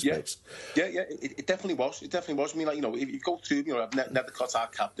some respects. Yeah. It definitely was. It definitely was. I mean, if you go through, Nethercott, our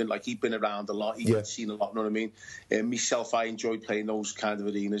captain, he'd been around a lot. He'd seen a lot. You know what I mean? Myself, I enjoyed playing those kind of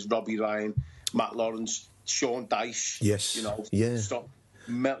arenas. Robbie Ryan, Matt Lawrence, Sean Dyche. Yes.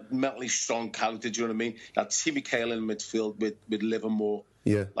 Mentally strong character, do you know what I mean? That Timmy Cahill in midfield with Livermore.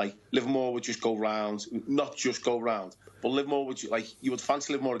 Yeah. Livermore would just go round, not just go round, but Livermore would, you would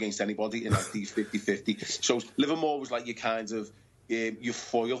fancy Livermore against anybody in these 50-50. So Livermore was your kind of, your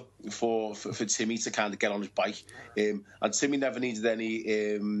foil for Timmy to kind of get on his bike. And Timmy never needed any.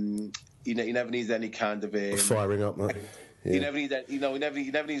 He never needed any kind of firing up, mate. Yeah. He never needed, he never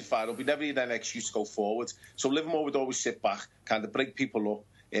needed fire up. He never needed any excuse to go forward. So Livermore would always sit back, kind of break people up,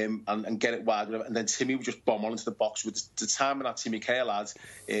 and get it wide, and then Timmy would just bomb on into the box. With the timing that Timmy Cahill had,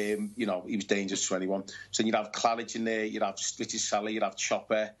 he was dangerous to anyone. So you'd have Claridge in there, you'd have Richard Sally, you'd have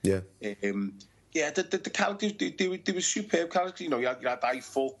Chopper. Yeah. The characters, they were superb characters. You had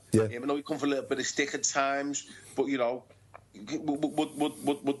Eiffel. Yeah. I know he come for a little bit of stick at times, but would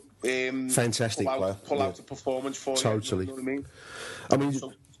fantastic pull out a performance for totally. You know what I mean? I mean,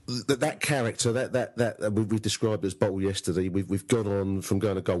 that character that we described as Bottle yesterday, we've gone on from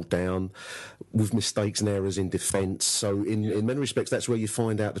going a goal down with mistakes and errors in defence. So in many respects, that's where you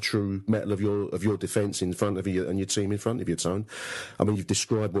find out the true mettle of your defence in front of you and your team in front of you, Tone. I mean, you've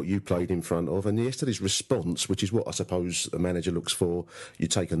described what you played in front of, and yesterday's response, which is what I suppose a manager looks for. You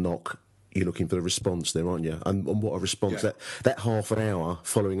take a knock, you're looking for the response there, aren't you? And what a response. Yeah. That half an hour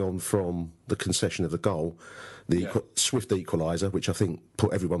following on from the concession of the goal, the swift equaliser, which I think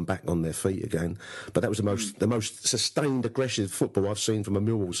put everyone back on their feet again. But that was the most sustained, aggressive football I've seen from a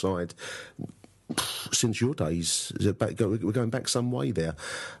Millwall side since your days. We're going back some way there.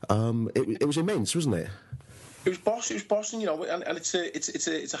 It was immense, wasn't it? It was Boston, and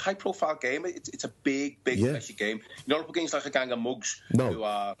it's a high profile game. It's a big pressure game. You're not up against like a gang of mugs who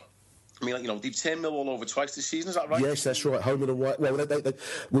are. I mean, they've turned Millwall over twice this season. Is that right? Yes, that's right. Home and away. Well,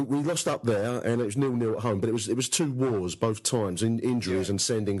 we lost up there, and it was 0-0 at home. But it was two wars both times, injuries and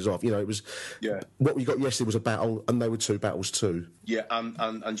sendings off. It was. Yeah. What we got yesterday was a battle, and they were two battles too. Yeah,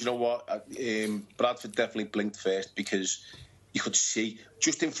 and you know what? Bradford definitely blinked first because you could see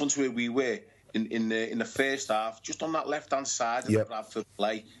just in front of where we were in the first half, just on that left hand side of the Bradford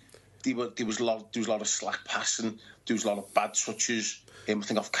play. There was a lot of slack passing. There was a lot of bad touches. I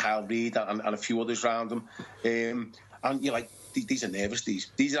think of Kyle Reid and a few others around them. And you're like, these are nervous.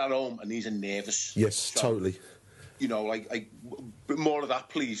 These are at home and these are nervous. Yes, so, totally. Like more of that,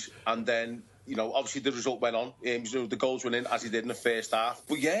 please. And then obviously the result went on. The goals went in as he did in the first half.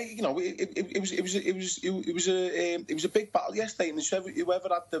 But yeah, it was a big battle yesterday. And whoever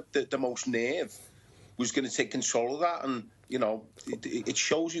had the most nerve was going to take control of that, and it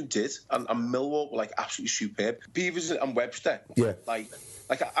shows who did, and Millwall were like absolutely superb. Beavers and Webster, like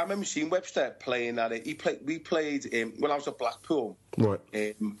I remember seeing Webster playing at it. We played when I was at Blackpool. Right.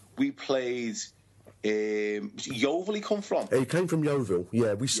 We played. Yeovil he come from. He came from Yeovil.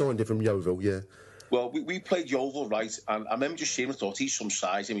 Yeah, we signed him from Yeovil. Yeah. Well, we played Yeovil, right? And I remember just seeing him and thought he's some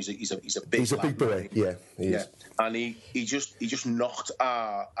size. He's a big. He's a big boy. Yeah, he is. And he just knocked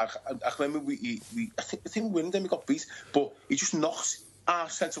our. I remember I think we got beat, but he just knocked our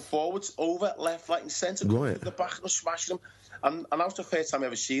centre forwards over left, right, and centre. Right. The back and smashing them. And that was the first time I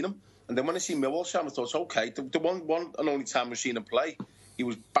ever seen him. And then when I seen Millwall, I thought, okay, the one and only time I've seen him play, he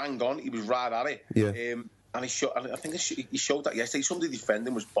was bang on. He was right at it. Yeah. And I think he showed that yesterday. Some of the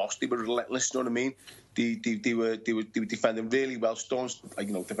defending was boss. They were relentless. You know what I mean? They were defending really well. Stones,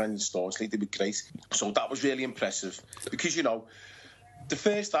 defending staunchly. They were great. So that was really impressive because the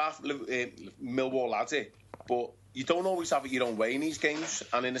first half Millwall had it, but you don't always have it your own way in these games.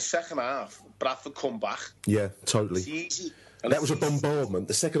 And in the second half, Bradford come back. Yeah, totally. It's easy. That was a bombardment.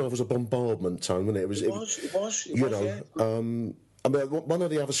 The second half was a bombardment, Tone, wasn't it? It was. I mean, one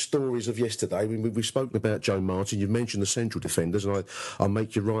of the other stories of yesterday, we've spoken about Joe Martin, you've mentioned the central defenders, and I'll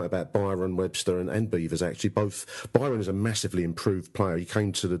make you right about Byron, Webster and Beavers, actually. Byron is a massively improved player. He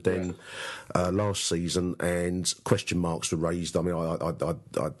came to the Den last season, and question marks were raised. I mean,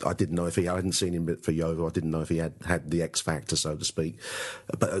 I didn't know if I hadn't seen him for Yeovil, I didn't know if he had the X factor, so to speak.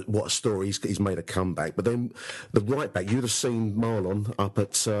 But what a story, he's made a comeback. But then the right back, you'd have seen Marlon up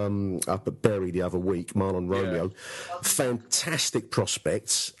at Bury the other week, Marlon Romeo. Fantastic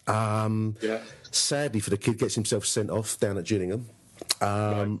prospects. Sadly for the kid, gets himself sent off down at Gillingham,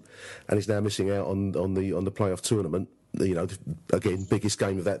 and he's now missing out on the playoff tournament. Again, biggest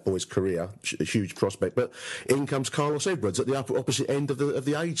game of that boy's career, a huge prospect. But in comes Carlos Edwards at the opposite end of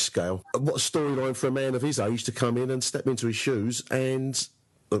the age scale. What a storyline for a man of his age to come in and step into his shoes. And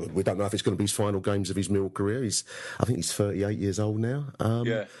we don't know if it's going to be his final games of his Millwall career. I think he's 38 years old now.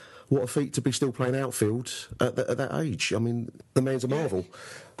 What a feat to be still playing outfield at that age. I mean, the man's a marvel.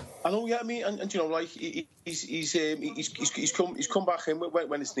 I know, yeah. I mean, and like he's come back in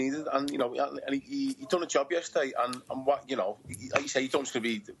when it's needed, and and he done a job yesterday, and what like you say, you don't want to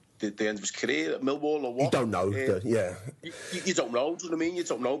be the end of his career at Millwall or what. You don't know, you don't know. Do you know what I mean? You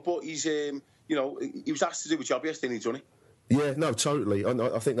don't know, but he's he was asked to do a job yesterday, and he's done it. Yeah, no, totally.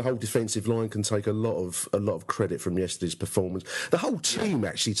 I think the whole defensive line can take a lot of credit from yesterday's performance. The whole team,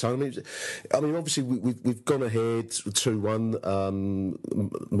 actually, Tony. I mean, obviously we've gone ahead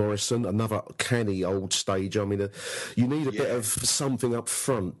 2-1. Morrison, another canny old stage. I mean, you need a bit of something up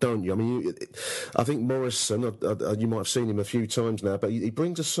front, don't you? I mean, I think Morrison. You might have seen him a few times now, but he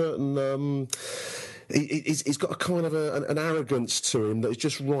brings a certain. He's got a kind of an arrogance to him that is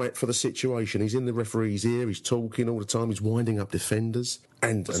just right for the situation. He's in the referee's ear, he's talking all the time, he's winding up defenders.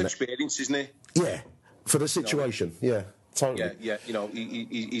 It's experience, isn't it? Yeah, for the situation, totally. Yeah,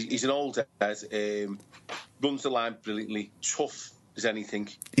 he's an old dad, runs the line brilliantly, tough as anything.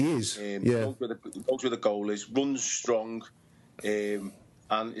 He is, Goes where the goal is, runs strong, and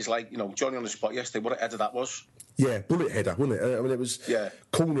it's like, Johnny on the spot yesterday, what a header that was. Yeah, bullet header, wasn't it? I mean, it was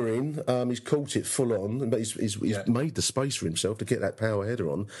cornering. He's caught it full on, but he's made the space for himself to get that power header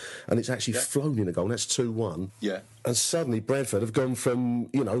on, and it's actually flown in a goal. And that's 2-1. Yeah. And suddenly Bradford have gone from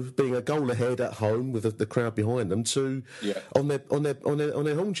being a goal ahead at home with the crowd behind them to on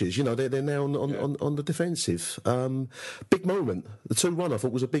their haunches. They're now on the defensive. Big moment. The 2-1 I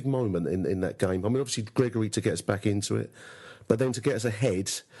thought was a big moment in that game. I mean, obviously Gregory to get us back into it. But then to get us ahead,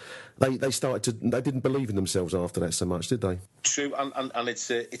 they didn't believe in themselves after that so much, did they? True, and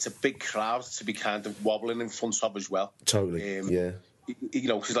it's a big crowd to be kind of wobbling in front of as well. Totally, yeah.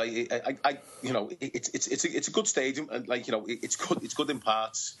 Because it's a good stadium, and it's good in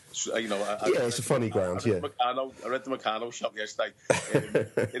parts. It's a funny ground. I read the Meccano shop yesterday.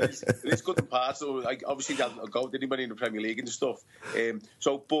 It is good in parts. So obviously, that go with anybody in the Premier League and stuff. There's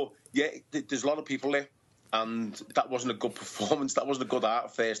a lot of people there. And that wasn't a good performance. That wasn't a good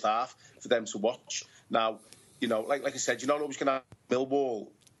first half for them to watch. Now, like I said, what was going to happen? Millwall,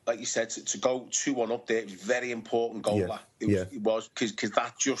 like you said, to go 2-1 up there, very important goal. It was because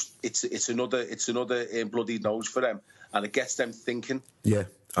that it's another bloody nose for them, and it gets them thinking. Yeah,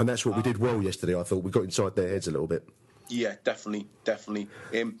 and that's what we did well yesterday. I thought we got inside their heads a little bit. Yeah, definitely.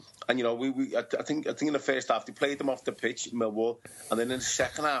 And I think in the first half they played them off the pitch, Millwall, and then in the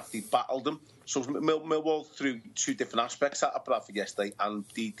second half they battled them. So Millwall through two different aspects at Bradford yesterday, and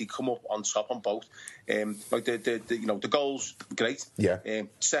they come up on top on both. The goals, great. Yeah.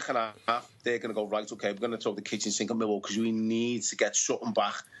 Second half they're going to go right. Okay, we're going to throw the kitchen sink at Millwall because we need to get something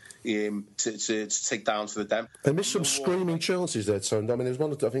back. To take down to the Den. They missed some screaming chances there, Tone. I mean, there was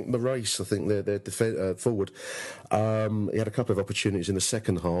one, I think, Moraes, their forward. He had a couple of opportunities in the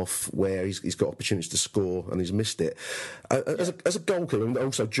second half where he's got opportunities to score and he's missed it. As a goalkeeper, and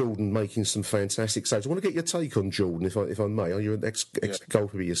also Jordan making some fantastic saves. I want to get your take on Jordan, if I may. You're an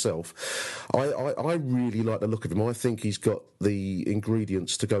ex-goalkeeper yourself. I really like the look of him. I think he's got the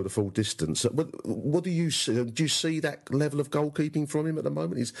ingredients to go the full distance. What do you see? Do you see that level of goalkeeping from him at the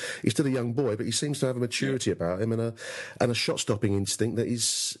moment? He's still a young boy, but he seems to have a maturity about him and a shot-stopping instinct that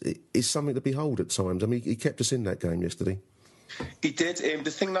is something to behold at times. I mean, he kept us in that game yesterday. He did.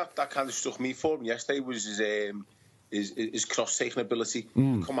 The thing that kind of struck me for him yesterday was his cross-taking ability.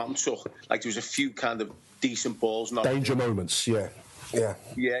 Come out and took, there was a few kind of decent balls. Danger moments, yeah. Yeah,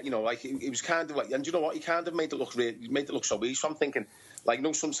 it was kind of and you know what? He kind of made it look so easy. So I'm thinking,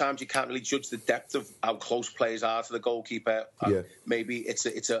 sometimes you can't really judge the depth of how close players are to the goalkeeper. Maybe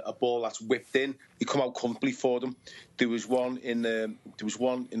it's a ball that's whipped in. He come out comfortably for them. There was one in the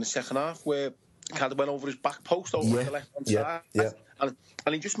second half where it kind of went over his back post over the left hand side. Yeah.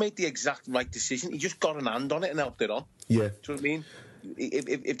 And he just made the exact right decision. He just got an hand on it and helped it on. Yeah. Do you know what I mean?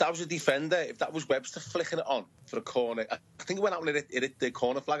 If that was a defender, if that was Webster flicking it on for a corner, I think it went out and it hit the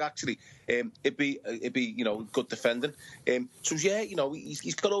corner flag actually. It'd be good defending.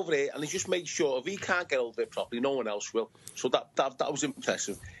 He's got over there and he's just made sure if he can't get over it properly, no one else will. So that was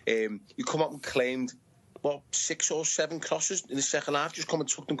impressive. You come up and claimed 6 or 7 crosses in the second half, just come and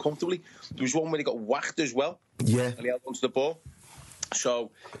took them comfortably. There was one where he got whacked as well. Yeah, and he held onto the ball.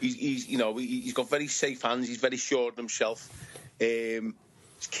 So he's got very safe hands. He's very sure of himself. His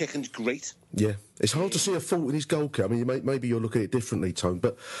kicking's great. Yeah, it's hard to see a fault in his goal kick. I mean, maybe you'll look at it differently, Tone,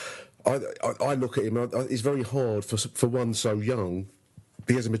 but I look at him. It's very hard for one so young.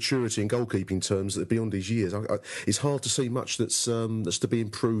 He has a maturity in goalkeeping terms that are beyond his years. It's hard to see much that's to be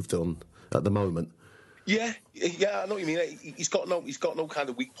improved on at the moment. Yeah, I know what you mean. He's got no kind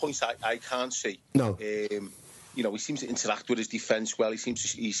of weak points I can't see. No. He seems to interact with his defence well. He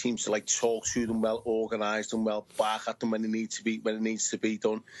seems to talk to them well, organise them well, bark at them when it needs to be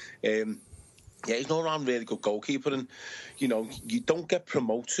done. He's an all-round really good goalkeeper, and you don't get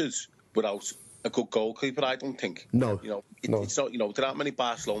promoted without a good goalkeeper. I don't think. No. It's not. There aren't many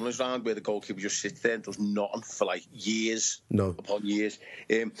Barcelonas around where the goalkeeper just sits there and does nothing for years. No. Upon years.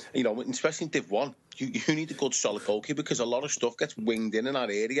 Especially in Div 1. you need a good solid goalkeeper because a lot of stuff gets winged in that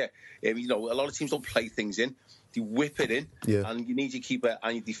area. A lot of teams don't play things in; they whip it in, and you need your keeper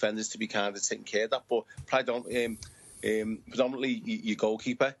and your defenders to be kind of taking care of that. But predominantly your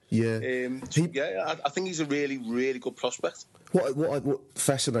goalkeeper. I think he's a really, really good prospect. What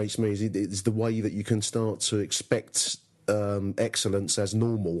fascinates me is the way that you can start to expect excellence as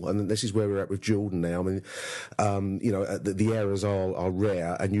normal, and this is where we're at with Jordan now. I mean, the errors are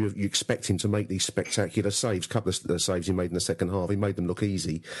rare, and you expect him to make these spectacular saves. A couple of saves he made in the second half, he made them look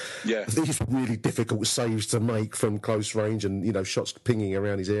easy. Yeah, these really difficult saves to make from close range, and shots pinging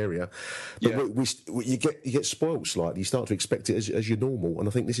around his area. But you get spoiled slightly. You start to expect it as your normal, and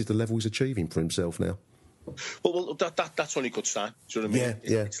I think this is the level he's achieving for himself now. Well, that's only a good sign. Do you know what I mean?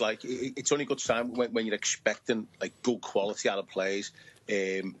 Yeah. It's like it's only a good sign when you're expecting like good quality out of players.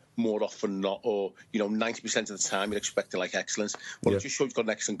 More often than not, or 90% of the time, you're expecting like excellence. Well, it just shows you've got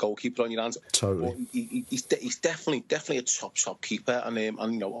an excellent goalkeeper on your hands. Totally. He's definitely a top keeper, and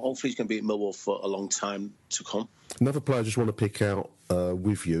hopefully he's going to be at Millwall for a long time to come. Another player I just want to pick out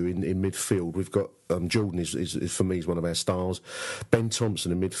with you in midfield. We've got Jordan is for me is one of our stars. Ben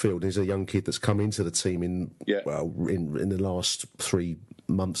Thompson in midfield. He's a young kid that's come into the team in the last 3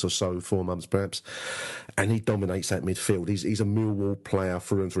 months or so, 4 months perhaps, and he dominates that midfield. He's a Millwall player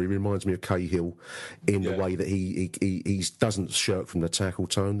through and through. He reminds me of Cahill in the way that he doesn't shirk from the tackle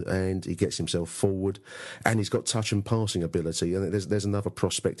tone, and he gets himself forward, and he's got touch and passing ability. And there's another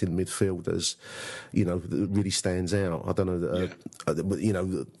prospect in midfield that really stands out. I don't know.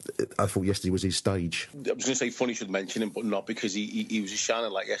 I thought yesterday was his stage. I was going to say funny you should mention him, but not because he was a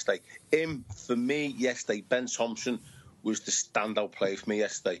shining light yesterday. For me yesterday, Ben Thompson was the standout player for me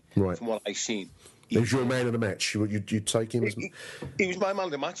yesterday. Right. From what I seen. He was your man of the match. You'd take him as... He was my man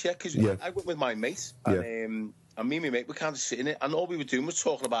of the match, because I went with my mate, and me and my mate were kind of sitting it, and all we were doing was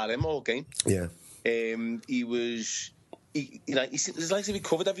talking about him all game. Yeah. He was... it's like he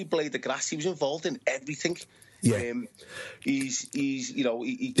covered every blade of grass. He was involved in everything. Yeah. He's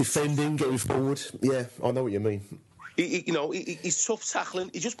defending, going forward. Yeah, I know what you mean. He's tough tackling.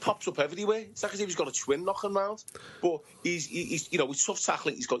 He just pops up everywhere. It's like as if he's got a twin knocking around. But he's tough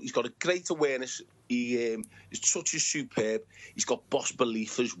tackling. He's got a great awareness. His touch is superb. He's got boss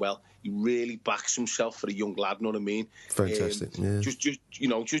belief as well. He really backs himself for a young lad. You know what I mean? Fantastic.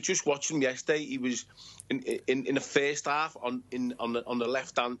 Just watching him yesterday. He was in the first half on the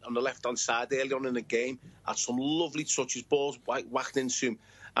left hand side early on in the game. Had some lovely touches, balls whacked into him,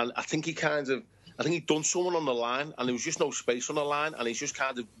 and I think he'd done someone on the line, and there was just no space on the line, and he's just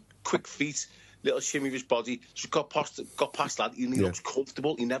kind of quick feet, little shimmy of his body, just got past that. He looks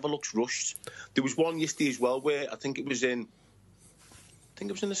comfortable. He never looks rushed. There was one yesterday as well where I think it was in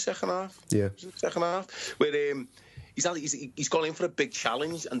the second half. Yeah, it was in the second half where he's gone in for a big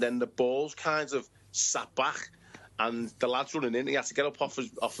challenge, and then the ball's kind of sat back, and the lad's running in. He had to get up off his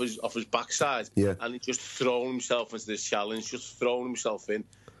backside, and he just thrown himself into this challenge, just thrown himself in.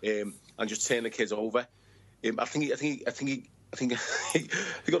 And just turn the kids over. I think he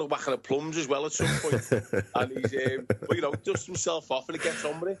got a whack of the plums as well at some point. And he's dusts himself off and he gets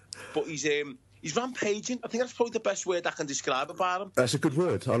on with it. But he's rampaging. I think that's probably the best word I can describe about him. That's a good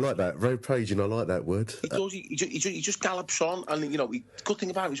word. I like that. Rampaging. I like that word. He just gallops on, and good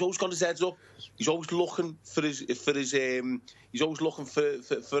thing about him, he's always got his heads up. He's always looking for his. He's always looking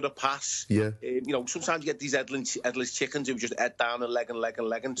for a pass. Yeah. Sometimes you get these headless chickens who just head down and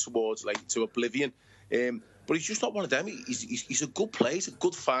legging towards to oblivion. But he's just not one of them. He's a good player. He's a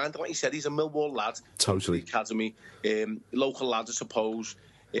good find. Like you said, he's a Millwall lad. Totally. Academy, local lad, I suppose.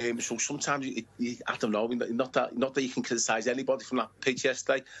 So sometimes I don't know. Not that you can criticise anybody from that pitch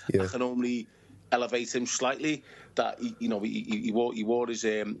yesterday. I can only elevate him slightly. That he wore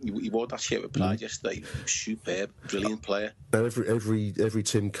that shirt with pride yesterday. Superb, brilliant player. Now every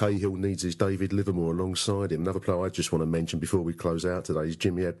Tim Cahill needs his David Livermore alongside him. Another player I just want to mention before we close out today is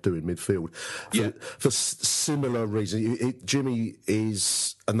Jimmy Abdou in midfield. For similar reasons, Jimmy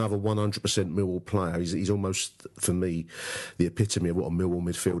is another 100% Millwall player. He's almost, for me, the epitome of what a Millwall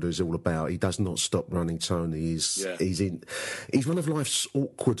midfielder is all about. He does not stop running, Tony. He's one of life's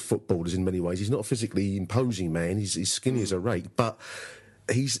awkward footballers in many ways. He's not a physically imposing man. He's skinny as a rake, but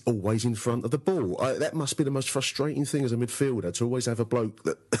he's always in front of the ball. That must be the most frustrating thing as a midfielder, to always have a bloke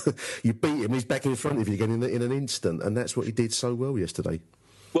that you beat him, he's back in front of you again in an instant, and that's what he did so well yesterday.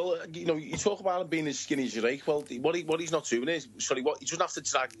 Well, you talk about him being as skinny as you like. Well, what he's not doing is, he doesn't have to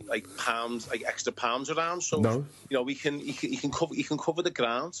drag extra pounds around. So no. he can cover the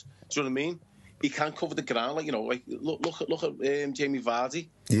ground. Do you know what I mean? he can't cover the ground. Like, you know, like look at Jamie Vardy.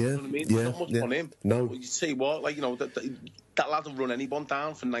 Yeah, you know what I mean? yeah, Not much on him. No. But you say what, like, you know, that lad will run anyone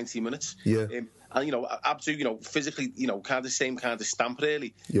down for 90 minutes. Yeah. And, you know, absolutely, you know, physically, you know, kind of same kind of stamp,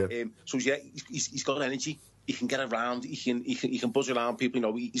 really. Yeah. So, yeah, he's got energy. He can get around. He can buzz around people. You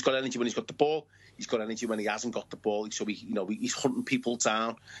know, he's got energy when he's got the ball. He's got energy when he hasn't got the ball. So, he's hunting people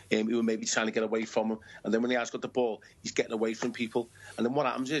down. He was maybe trying to get away from him. And then when he has got the ball, he's getting away from people. And then what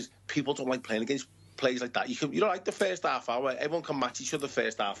happens is people don't like playing against players like that. You know, like the first half hour, everyone can match each other the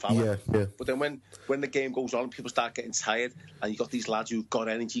first half hour. Yeah. But then when the game goes on, people start getting tired, and you've got these lads who've got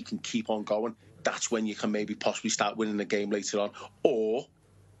energy, can keep on going. That's when you can maybe possibly start winning the game later on. Or,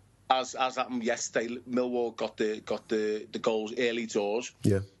 as happened yesterday, Millwall got the goals early doors.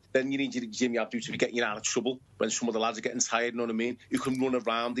 Yeah. Then you need Jimmy Abdou to be getting you out of trouble when some of the lads are getting tired, you know what I mean? You can run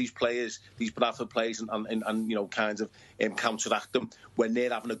around these players, these Bradford players, and you know, kind of counteract them when they're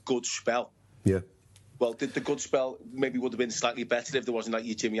having a good spell. Yeah. Well, the good spell maybe would have been slightly better if there wasn't like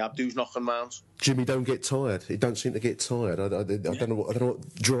your Jimmy Abdou's knocking round. Jimmy don't get tired. He don't seem to get tired. I don't know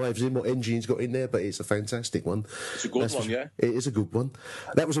what drives him, what engine he's got in there, but it's a fantastic one. It's a good one, yeah. It is a good one.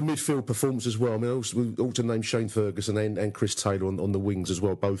 That was a midfield performance as well. I mean, we also named Shane Ferguson and Chris Taylor on the wings as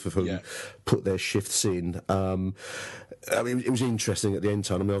well, both of whom put their shifts in. I mean, it was interesting at the end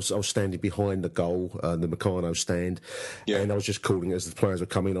time. I mean, I was standing behind the goal, the Meccano stand, and I was just calling it as the players were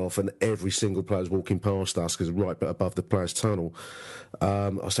coming off, and every single player was walking past us because right above the players' tunnel. I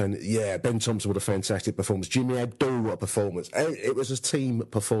was saying, Ben Thompson, what a fantastic performance. Jimmy Abdou, what a performance. It was a team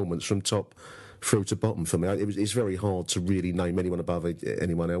performance from top through to bottom for me. It's very hard to really name anyone above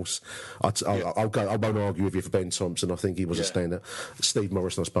anyone else. I won't argue with you for Ben Thompson. I think he was a standout. Steve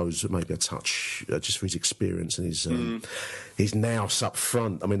Morrison, I suppose, maybe a touch just for his experience and his nous up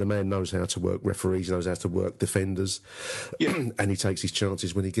front. I mean, the man knows how to work referees, knows how to work defenders, and he takes his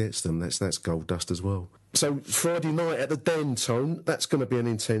chances when he gets them. That's gold dust as well. So Friday night at the Den, Tone, that's going to be an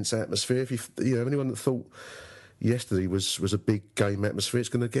intense atmosphere. If you know anyone that thought yesterday was a big game atmosphere, it's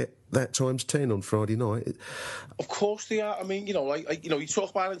going to get that times 10 on Friday night. Of course they are. I mean, you know, like you know, you talk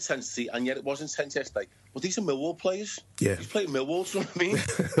about intensity, and yet it was intense yesterday. But these are Millwall players. Yeah, he's playing Millwall. Do you know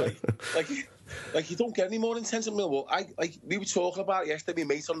what I mean? like you don't get any more intense at Millwall. We were talking about it yesterday.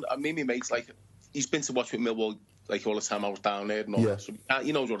 My mates, like he's been to watch with Millwall like all the time I was down there and all that. So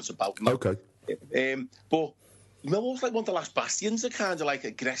he knows what it's about. Okay. But Millwall's like one of the last bastions of kind of like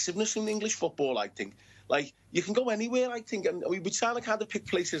aggressiveness in English football, I think. Like, you can go anywhere, I think, and we're trying to kind of pick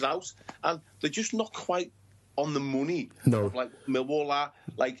places out, and they're just not quite on the money. No. Like, Millwall are.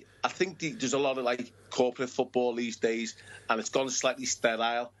 Like, I think there's a lot of, like, corporate football these days, and it's gone slightly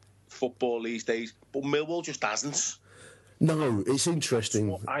sterile football these days, but Millwall just hasn't. No, it's interesting.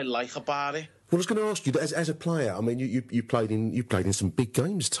 That's what I like about it. Well, I was going to ask you, as a player, I mean, you played in some big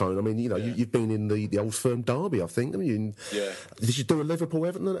games, Tone. I mean, you know, you've been in the Old Firm derby, I think. I mean, did you do a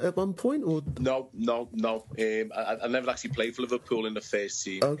Liverpool-Everton at one point, or no? I never actually played for Liverpool in the first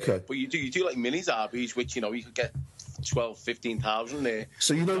team. Okay, but you do like mini derbies, which you know you could get 12,000, 15,000 there.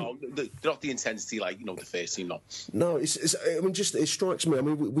 So you know, they're not the intensity like the first team. No, it's. I mean, just it strikes me. I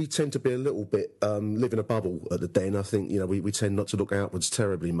mean, we tend to be a little bit live in a bubble at the Den. I think we tend not to look outwards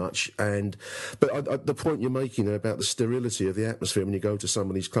terribly much, But the point you're making there about the sterility of the atmosphere when you go to some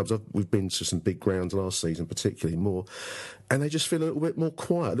of these clubs, we've been to some big grounds last season, particularly more, and they just feel a little bit more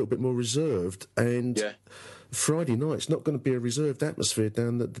quiet, a little bit more reserved. And Friday night's not going to be a reserved atmosphere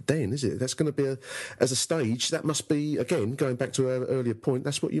down at the Den, is it? That's going to be as a stage. That must be, again, going back to our earlier point.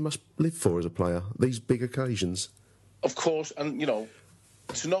 That's what you must live for as a player. These big occasions. Of course, and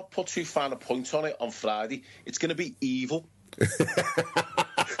to not put too fine a point on it on Friday, it's going to be evil.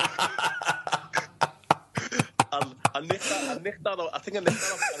 I nicked that off Gary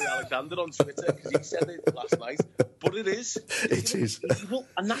Alexander on Twitter because he said it last night. But it is. It is. Evil,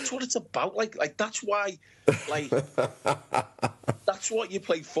 and that's what it's about. Like that's why, that's what you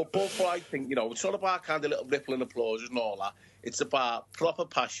play football for. I think it's not about kind of little rippling applause and all that. It's about proper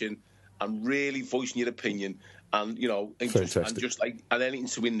passion and really voicing your opinion. And and anything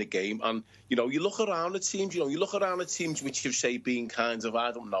to win the game. And you look around at teams. You look around at teams which have say been kind of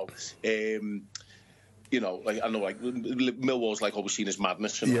I know Millwall's like always seen as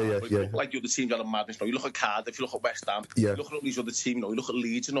madness. Like the other teams are madness. You look at Cardiff, you look at West Ham, you look at all these other teams. You look at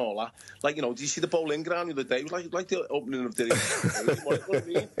Leeds and all that. Like do you see the Bowling Ground the other day? It was like the opening of the. What I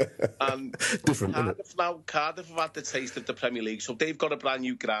mean? And different. Cardiff have had the taste of the Premier League, so they've got a brand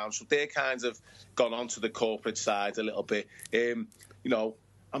new ground. So they're kind of gone onto the corporate side a little bit.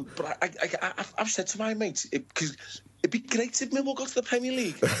 But I've said to my mates, because it'd be great if Millwall got to the Premier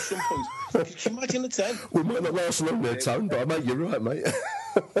League at some point. Can you imagine the 10? We might not last long there, Tone, but mate, you're right, mate.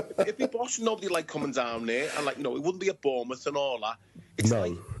 It'd be boss, nobody like coming down there, and like, you know, it wouldn't be a Bournemouth and all that. It's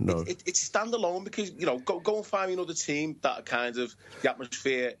it's standalone, because, you know, go and find another team that kind of the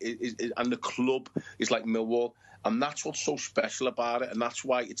atmosphere is and the club is like Millwall, and that's what's so special about it, and that's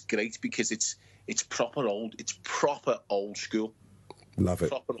why it's great, because it's proper old school. Love it.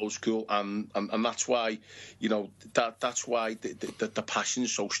 Proper old school, and that's why, you know, that's why the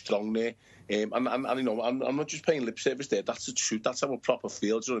passion's so strong there. And you know, I'm not just paying lip service there. That's the truth. That's how it proper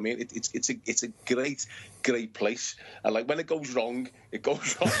feels. Do you know what I mean? It's a great place. And like when it goes wrong, it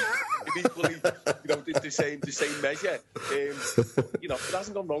goes wrong. Equally, you know, the same measure. You know, it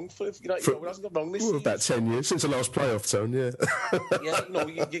hasn't gone wrong for it hasn't gone wrong this season. About 10 years since the last playoff, Tone. Yeah. Yeah, you know,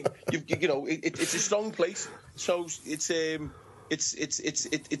 you know, it's a strong place. So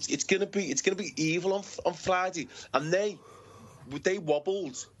it's gonna be evil on Friday, and they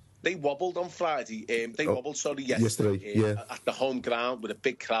wobbled. They wobbled on Friday. They wobbled yesterday at the home ground with a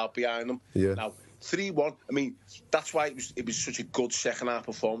big crowd behind them. Yeah. Now 3-1. I mean, that's why it was such a good second half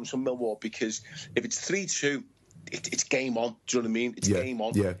performance from Millwall, because if it's 3-2, it's game on. Do you know what I mean? It's game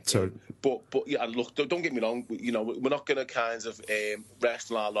on. Yeah. So, but yeah, look, don't get me wrong. You know, we're not going to kind of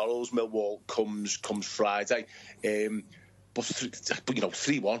rest on our laurels. Millwall comes Friday. But you know,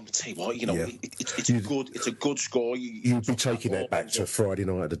 3-1. Tell you what, you know, it's a good score. You'd be taking that back to Friday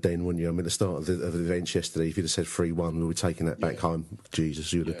night at the Den, wouldn't you? I mean, the start of the event yesterday, if you'd have said 3-1, we were taking that back home.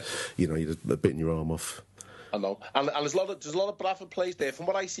 Jesus, you'd have bitten your arm off. I know, and there's a lot of Bradford players there. From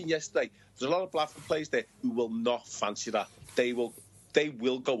what I seen yesterday, there's a lot of Bradford players there who will not fancy that. They will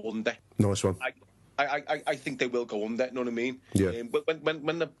go under. Nice one. I think they will go under. You know what I mean? Yeah.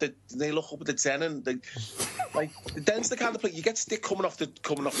 When they look up at the Den, and the Den's the kind of play you get stick coming off the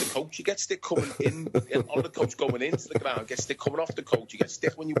coach. You get stick coming in on the coach going into the ground. You get stick coming off the coach. You get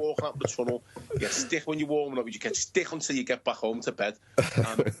stick when you're walking out the tunnel. You get stick when you're warming up. You get stick until you get back home to bed.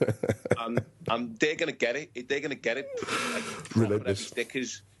 And they're gonna get it. They're gonna get it. Like, relentless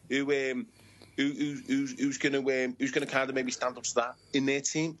stickers who's gonna kind of maybe stand up to that in their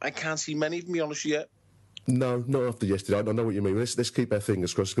team. I can't see many of them, to be honest yet. No, not after yesterday. I know what you mean. Let's keep our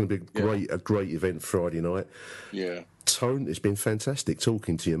fingers crossed. It's going to be a great event Friday night. Yeah. Tone, it's been fantastic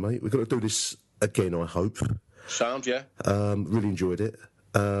talking to you, mate. We've got to do this again, I hope. Sound, yeah. Really enjoyed it.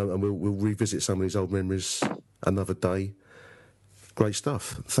 And we'll revisit some of these old memories another day. Great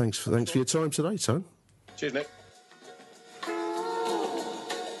stuff. Thanks for your time today, Tone. Cheers, Nick.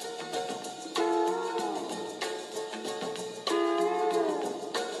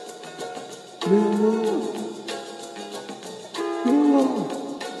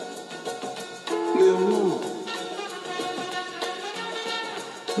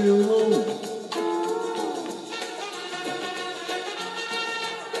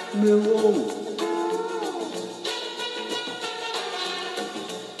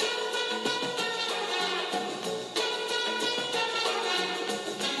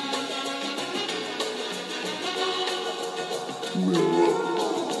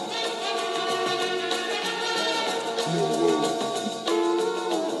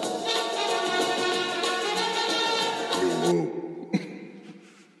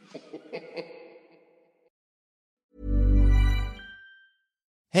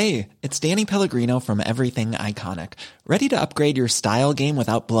 Hey, it's Danny Pellegrino from Everything Iconic. Ready to upgrade your style game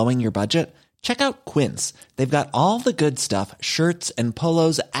without blowing your budget? Check out Quince. They've got all the good stuff, shirts and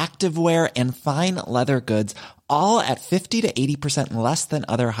polos, activewear, and fine leather goods, all at 50 to 80% less than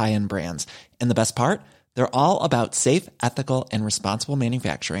other high-end brands. And the best part? They're all about safe, ethical, and responsible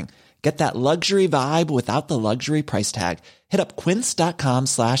manufacturing. Get that luxury vibe without the luxury price tag. Hit up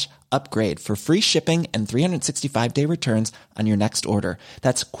quince.com/upgrade for free shipping and 365-day returns on your next order.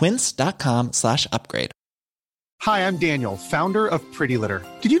 That's quince.com/upgrade. Hi, I'm Daniel, founder of Pretty Litter.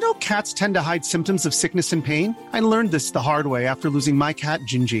 Did you know cats tend to hide symptoms of sickness and pain? I learned this the hard way after losing my cat,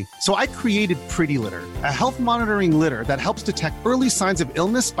 Gingy. So I created Pretty Litter, a health monitoring litter that helps detect early signs of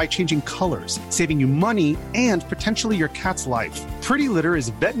illness by changing colors, saving you money and potentially your cat's life. Pretty Litter is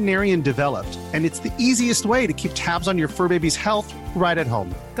veterinarian developed, and it's the easiest way to keep tabs on your fur baby's health right at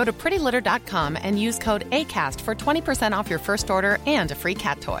home. Go to prettylitter.com and use code ACAST for 20% off your first order and a free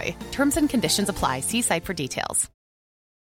cat toy. Terms and conditions apply. See site for details.